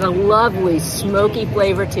 It's got a lovely smoky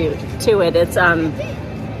flavor to it. It's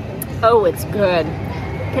it's good.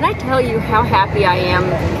 Can I tell you how happy I am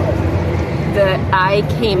that I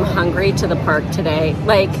came hungry to the park today?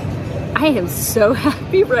 Like, I am so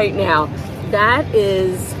happy right now That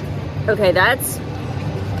is, okay, that's,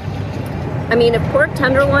 I mean, if pork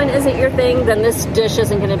tenderloin isn't your thing, then this dish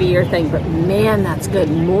isn't going to be your thing. But man, that's good.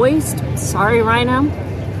 Moist. Sorry, Rhino.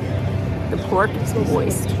 The pork is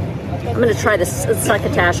moist. I'm going to try this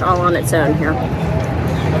succotash all on its own here.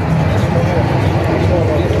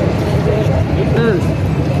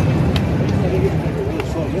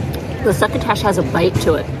 The succotash has a bite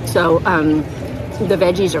to it. So the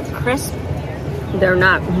veggies are crisp. They're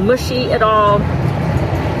not mushy at all.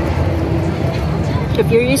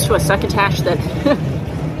 If you're used to a succotash that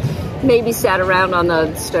maybe sat around on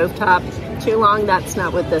the stovetop too long, that's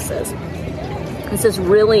not what this is. This is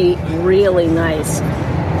really, really nice.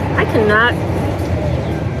 I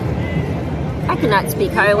cannot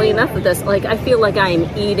speak highly enough of this. Like, I feel like I am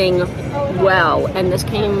eating well. And this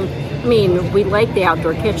came, I mean, we like the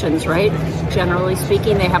outdoor kitchens, right? Generally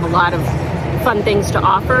speaking, they have a lot of fun things to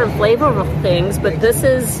offer, flavorful things, but this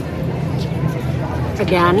is,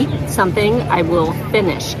 again, something I will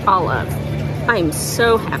finish all of. I'm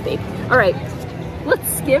so happy. All right, let's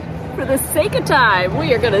skip for the sake of time.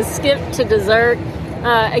 We are going to skip to dessert.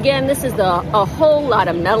 Again, this is a whole lot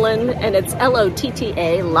of melon, and it's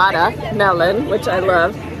L-O-T-T-A, lotta melon, which I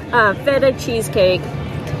love. Feta cheesecake.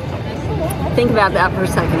 Think about that for a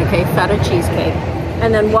second, okay? Feta cheesecake.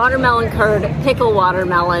 And then watermelon curd, pickled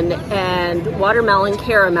watermelon, and watermelon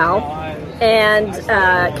caramel, and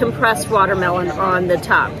compressed watermelon on the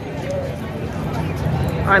top.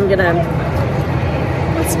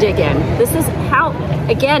 Let's dig in. This is how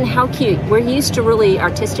cute. We're used to really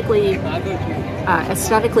artistically,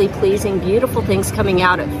 aesthetically pleasing, beautiful things coming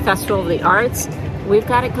out at Festival of the Arts. We've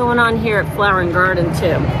got it going on here at Flower and Garden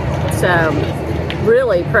too. So,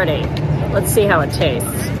 really pretty. Let's see how it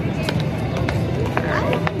tastes.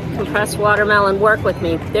 Compressed watermelon, work with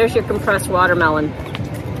me. There's your compressed watermelon.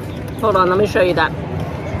 Hold on, let me show you that.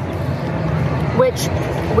 Which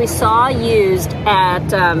we saw used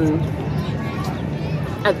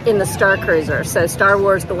in the Star Cruiser. So Star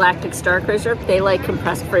Wars Galactic Star Cruiser, they like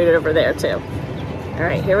compressed fruit over there too. All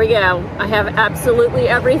right, here we go. I have absolutely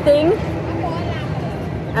everything,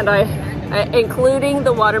 and I including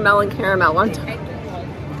the watermelon caramel on top.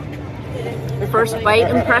 The first bite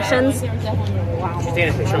impressions.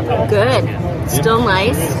 Good. Still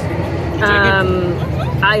nice.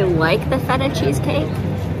 I like the feta cheesecake.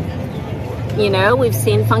 You know, we've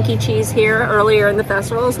seen funky cheese here earlier in the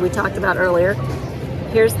festival, as we talked about earlier.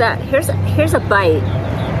 Here's that. Here's a bite.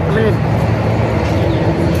 I'm gonna.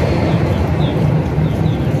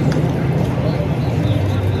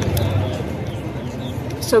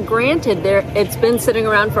 So granted, it's been sitting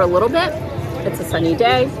around for a little bit. It's a sunny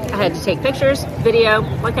day. I had to take pictures, video.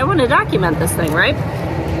 Like, I want to document this thing, right?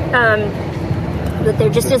 But there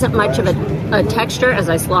just isn't much of a texture, as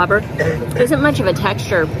I slobber. Isn't much of a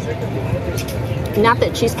texture. Not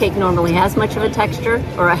that cheesecake normally has much of a texture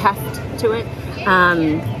or a heft to it.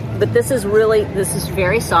 But this is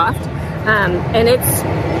very soft. And it's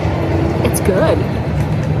good.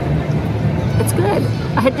 It's good.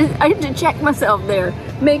 I had to check myself there.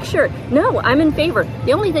 Make sure. No, I'm in favor.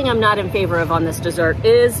 The only thing I'm not in favor of on this dessert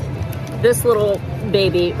is this little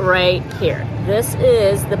baby right here. This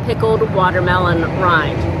is the pickled watermelon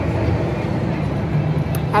rind.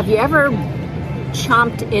 Have you ever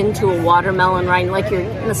chomped into a watermelon rind, like you're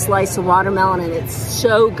eating a slice of watermelon and it's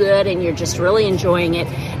so good and you're just really enjoying it,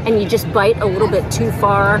 and you just bite a little bit too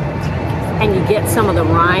far and you get some of the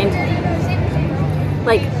rind?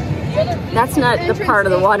 Like, that's not the part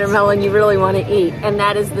of the watermelon you really want to eat, and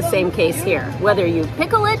that is the same case here. Whether you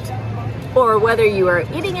pickle it or whether you are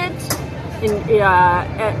eating it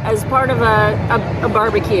as part of a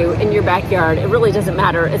barbecue in your backyard, it really doesn't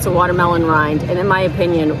matter. It's a watermelon rind, and in my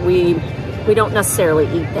opinion, we don't necessarily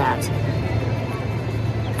eat that.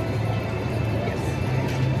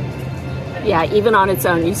 Yeah, even on its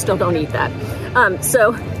own, you still don't eat that.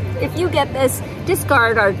 So if you get this,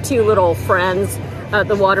 discard our two little friends,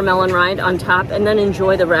 the watermelon rind on top, and then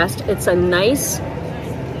enjoy the rest. It's a nice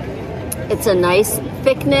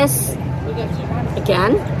thickness.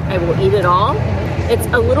 Again, I will eat it all. It's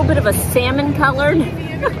a little bit of a salmon colored.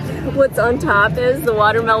 What's on top is the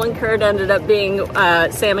watermelon curd ended up being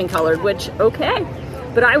salmon colored, which, okay.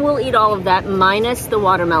 But I will eat all of that minus the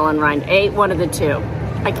watermelon rind. One of the two.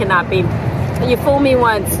 I cannot be. You fool me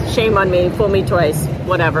once, shame on me. Fool me twice,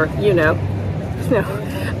 whatever, you know. No.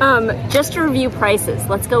 Just to review prices,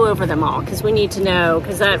 let's go over them all because we need to know,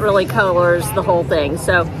 because that really colors the whole thing.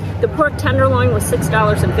 So the pork tenderloin was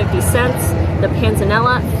 $6.50, the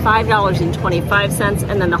panzanella $5.25,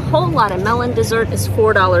 and then the whole lot of melon dessert is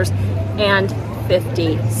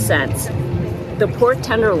 $4.50. The pork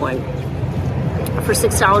tenderloin, for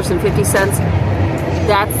 $6.50,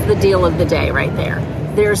 that's the deal of the day right there.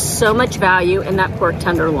 There's so much value in that pork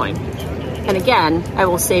tenderloin. And again, I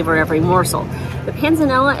will savor every morsel. The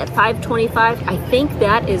panzanella at $5.25, I think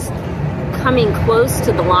that is coming close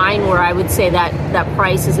to the line where I would say that that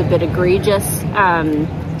price is a bit egregious,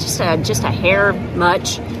 just a hair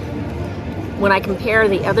much. When I compare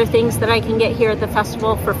the other things that I can get here at the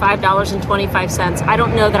festival for $5.25, I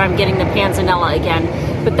don't know that I'm getting the panzanella again.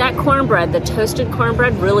 But that cornbread, the toasted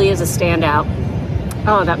cornbread, really is a standout.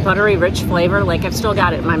 Oh, that buttery, rich flavor, like I've still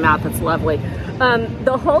got it in my mouth. It's lovely.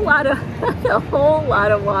 The whole lot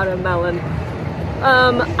of watermelon.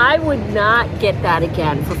 I would not get that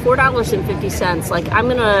again for $4.50. Like I'm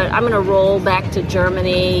gonna roll back to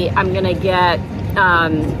Germany. I'm gonna get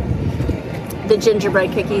the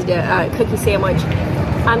gingerbread cookie sandwich.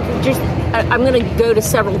 I'm going to go to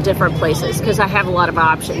several different places because I have a lot of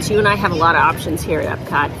options. You and I have a lot of options here at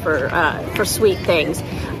Epcot for sweet things.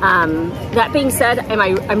 That being said,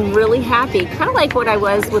 I'm really happy, kind of like what I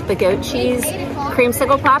was with the goat cheese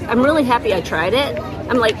creamsicle pop. I'm really happy I tried it.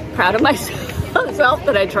 I'm like proud of myself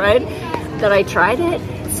that I tried it.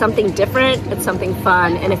 It's something different. It's something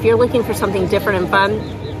fun. And if you're looking for something different and fun,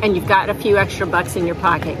 and you've got a few extra bucks in your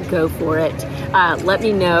pocket, go for it. Let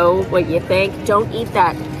me know what you think. Don't eat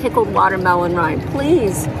that pickled watermelon rind.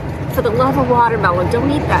 Please, for the love of watermelon, don't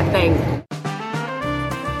eat that thing.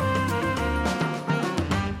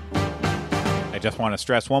 I just want to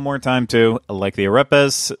stress one more time, too, like the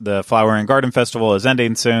Arepas, the Flower and Garden Festival is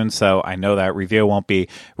ending soon, so I know that review won't be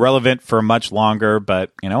relevant for much longer,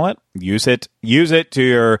 but you know what? Use it to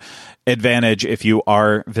your advantage if you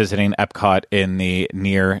are visiting Epcot in the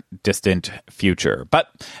near distant future. But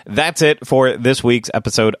that's it for this week's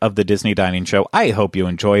episode of the Disney Dining Show. I hope you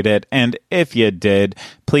enjoyed it. And if you did,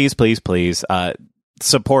 please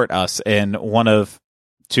support us in one of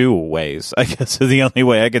two ways, I guess is the only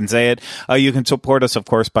way I can say it. You can support us, of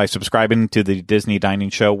course, by subscribing to the Disney Dining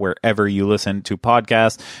Show wherever you listen to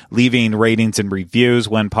podcasts, leaving ratings and reviews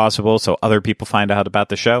when possible so other people find out about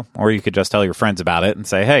the show. Or you could just tell your friends about it and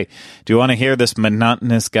say, hey, do you want to hear this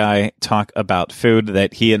monotonous guy talk about food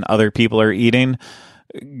that he and other people are eating?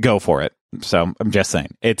 Go for it. So I'm just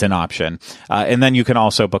saying, it's an option. And then you can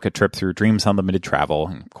also book a trip through Dreams Unlimited Travel.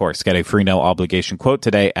 And of course, get a free no obligation quote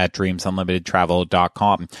today at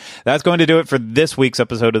dreamsunlimitedtravel.com. That's going to do it for this week's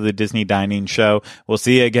episode of the Disney Dining Show. We'll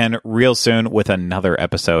see you again real soon with another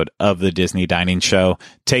episode of the Disney Dining Show.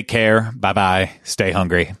 Take care. Bye-bye. Stay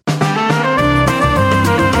hungry.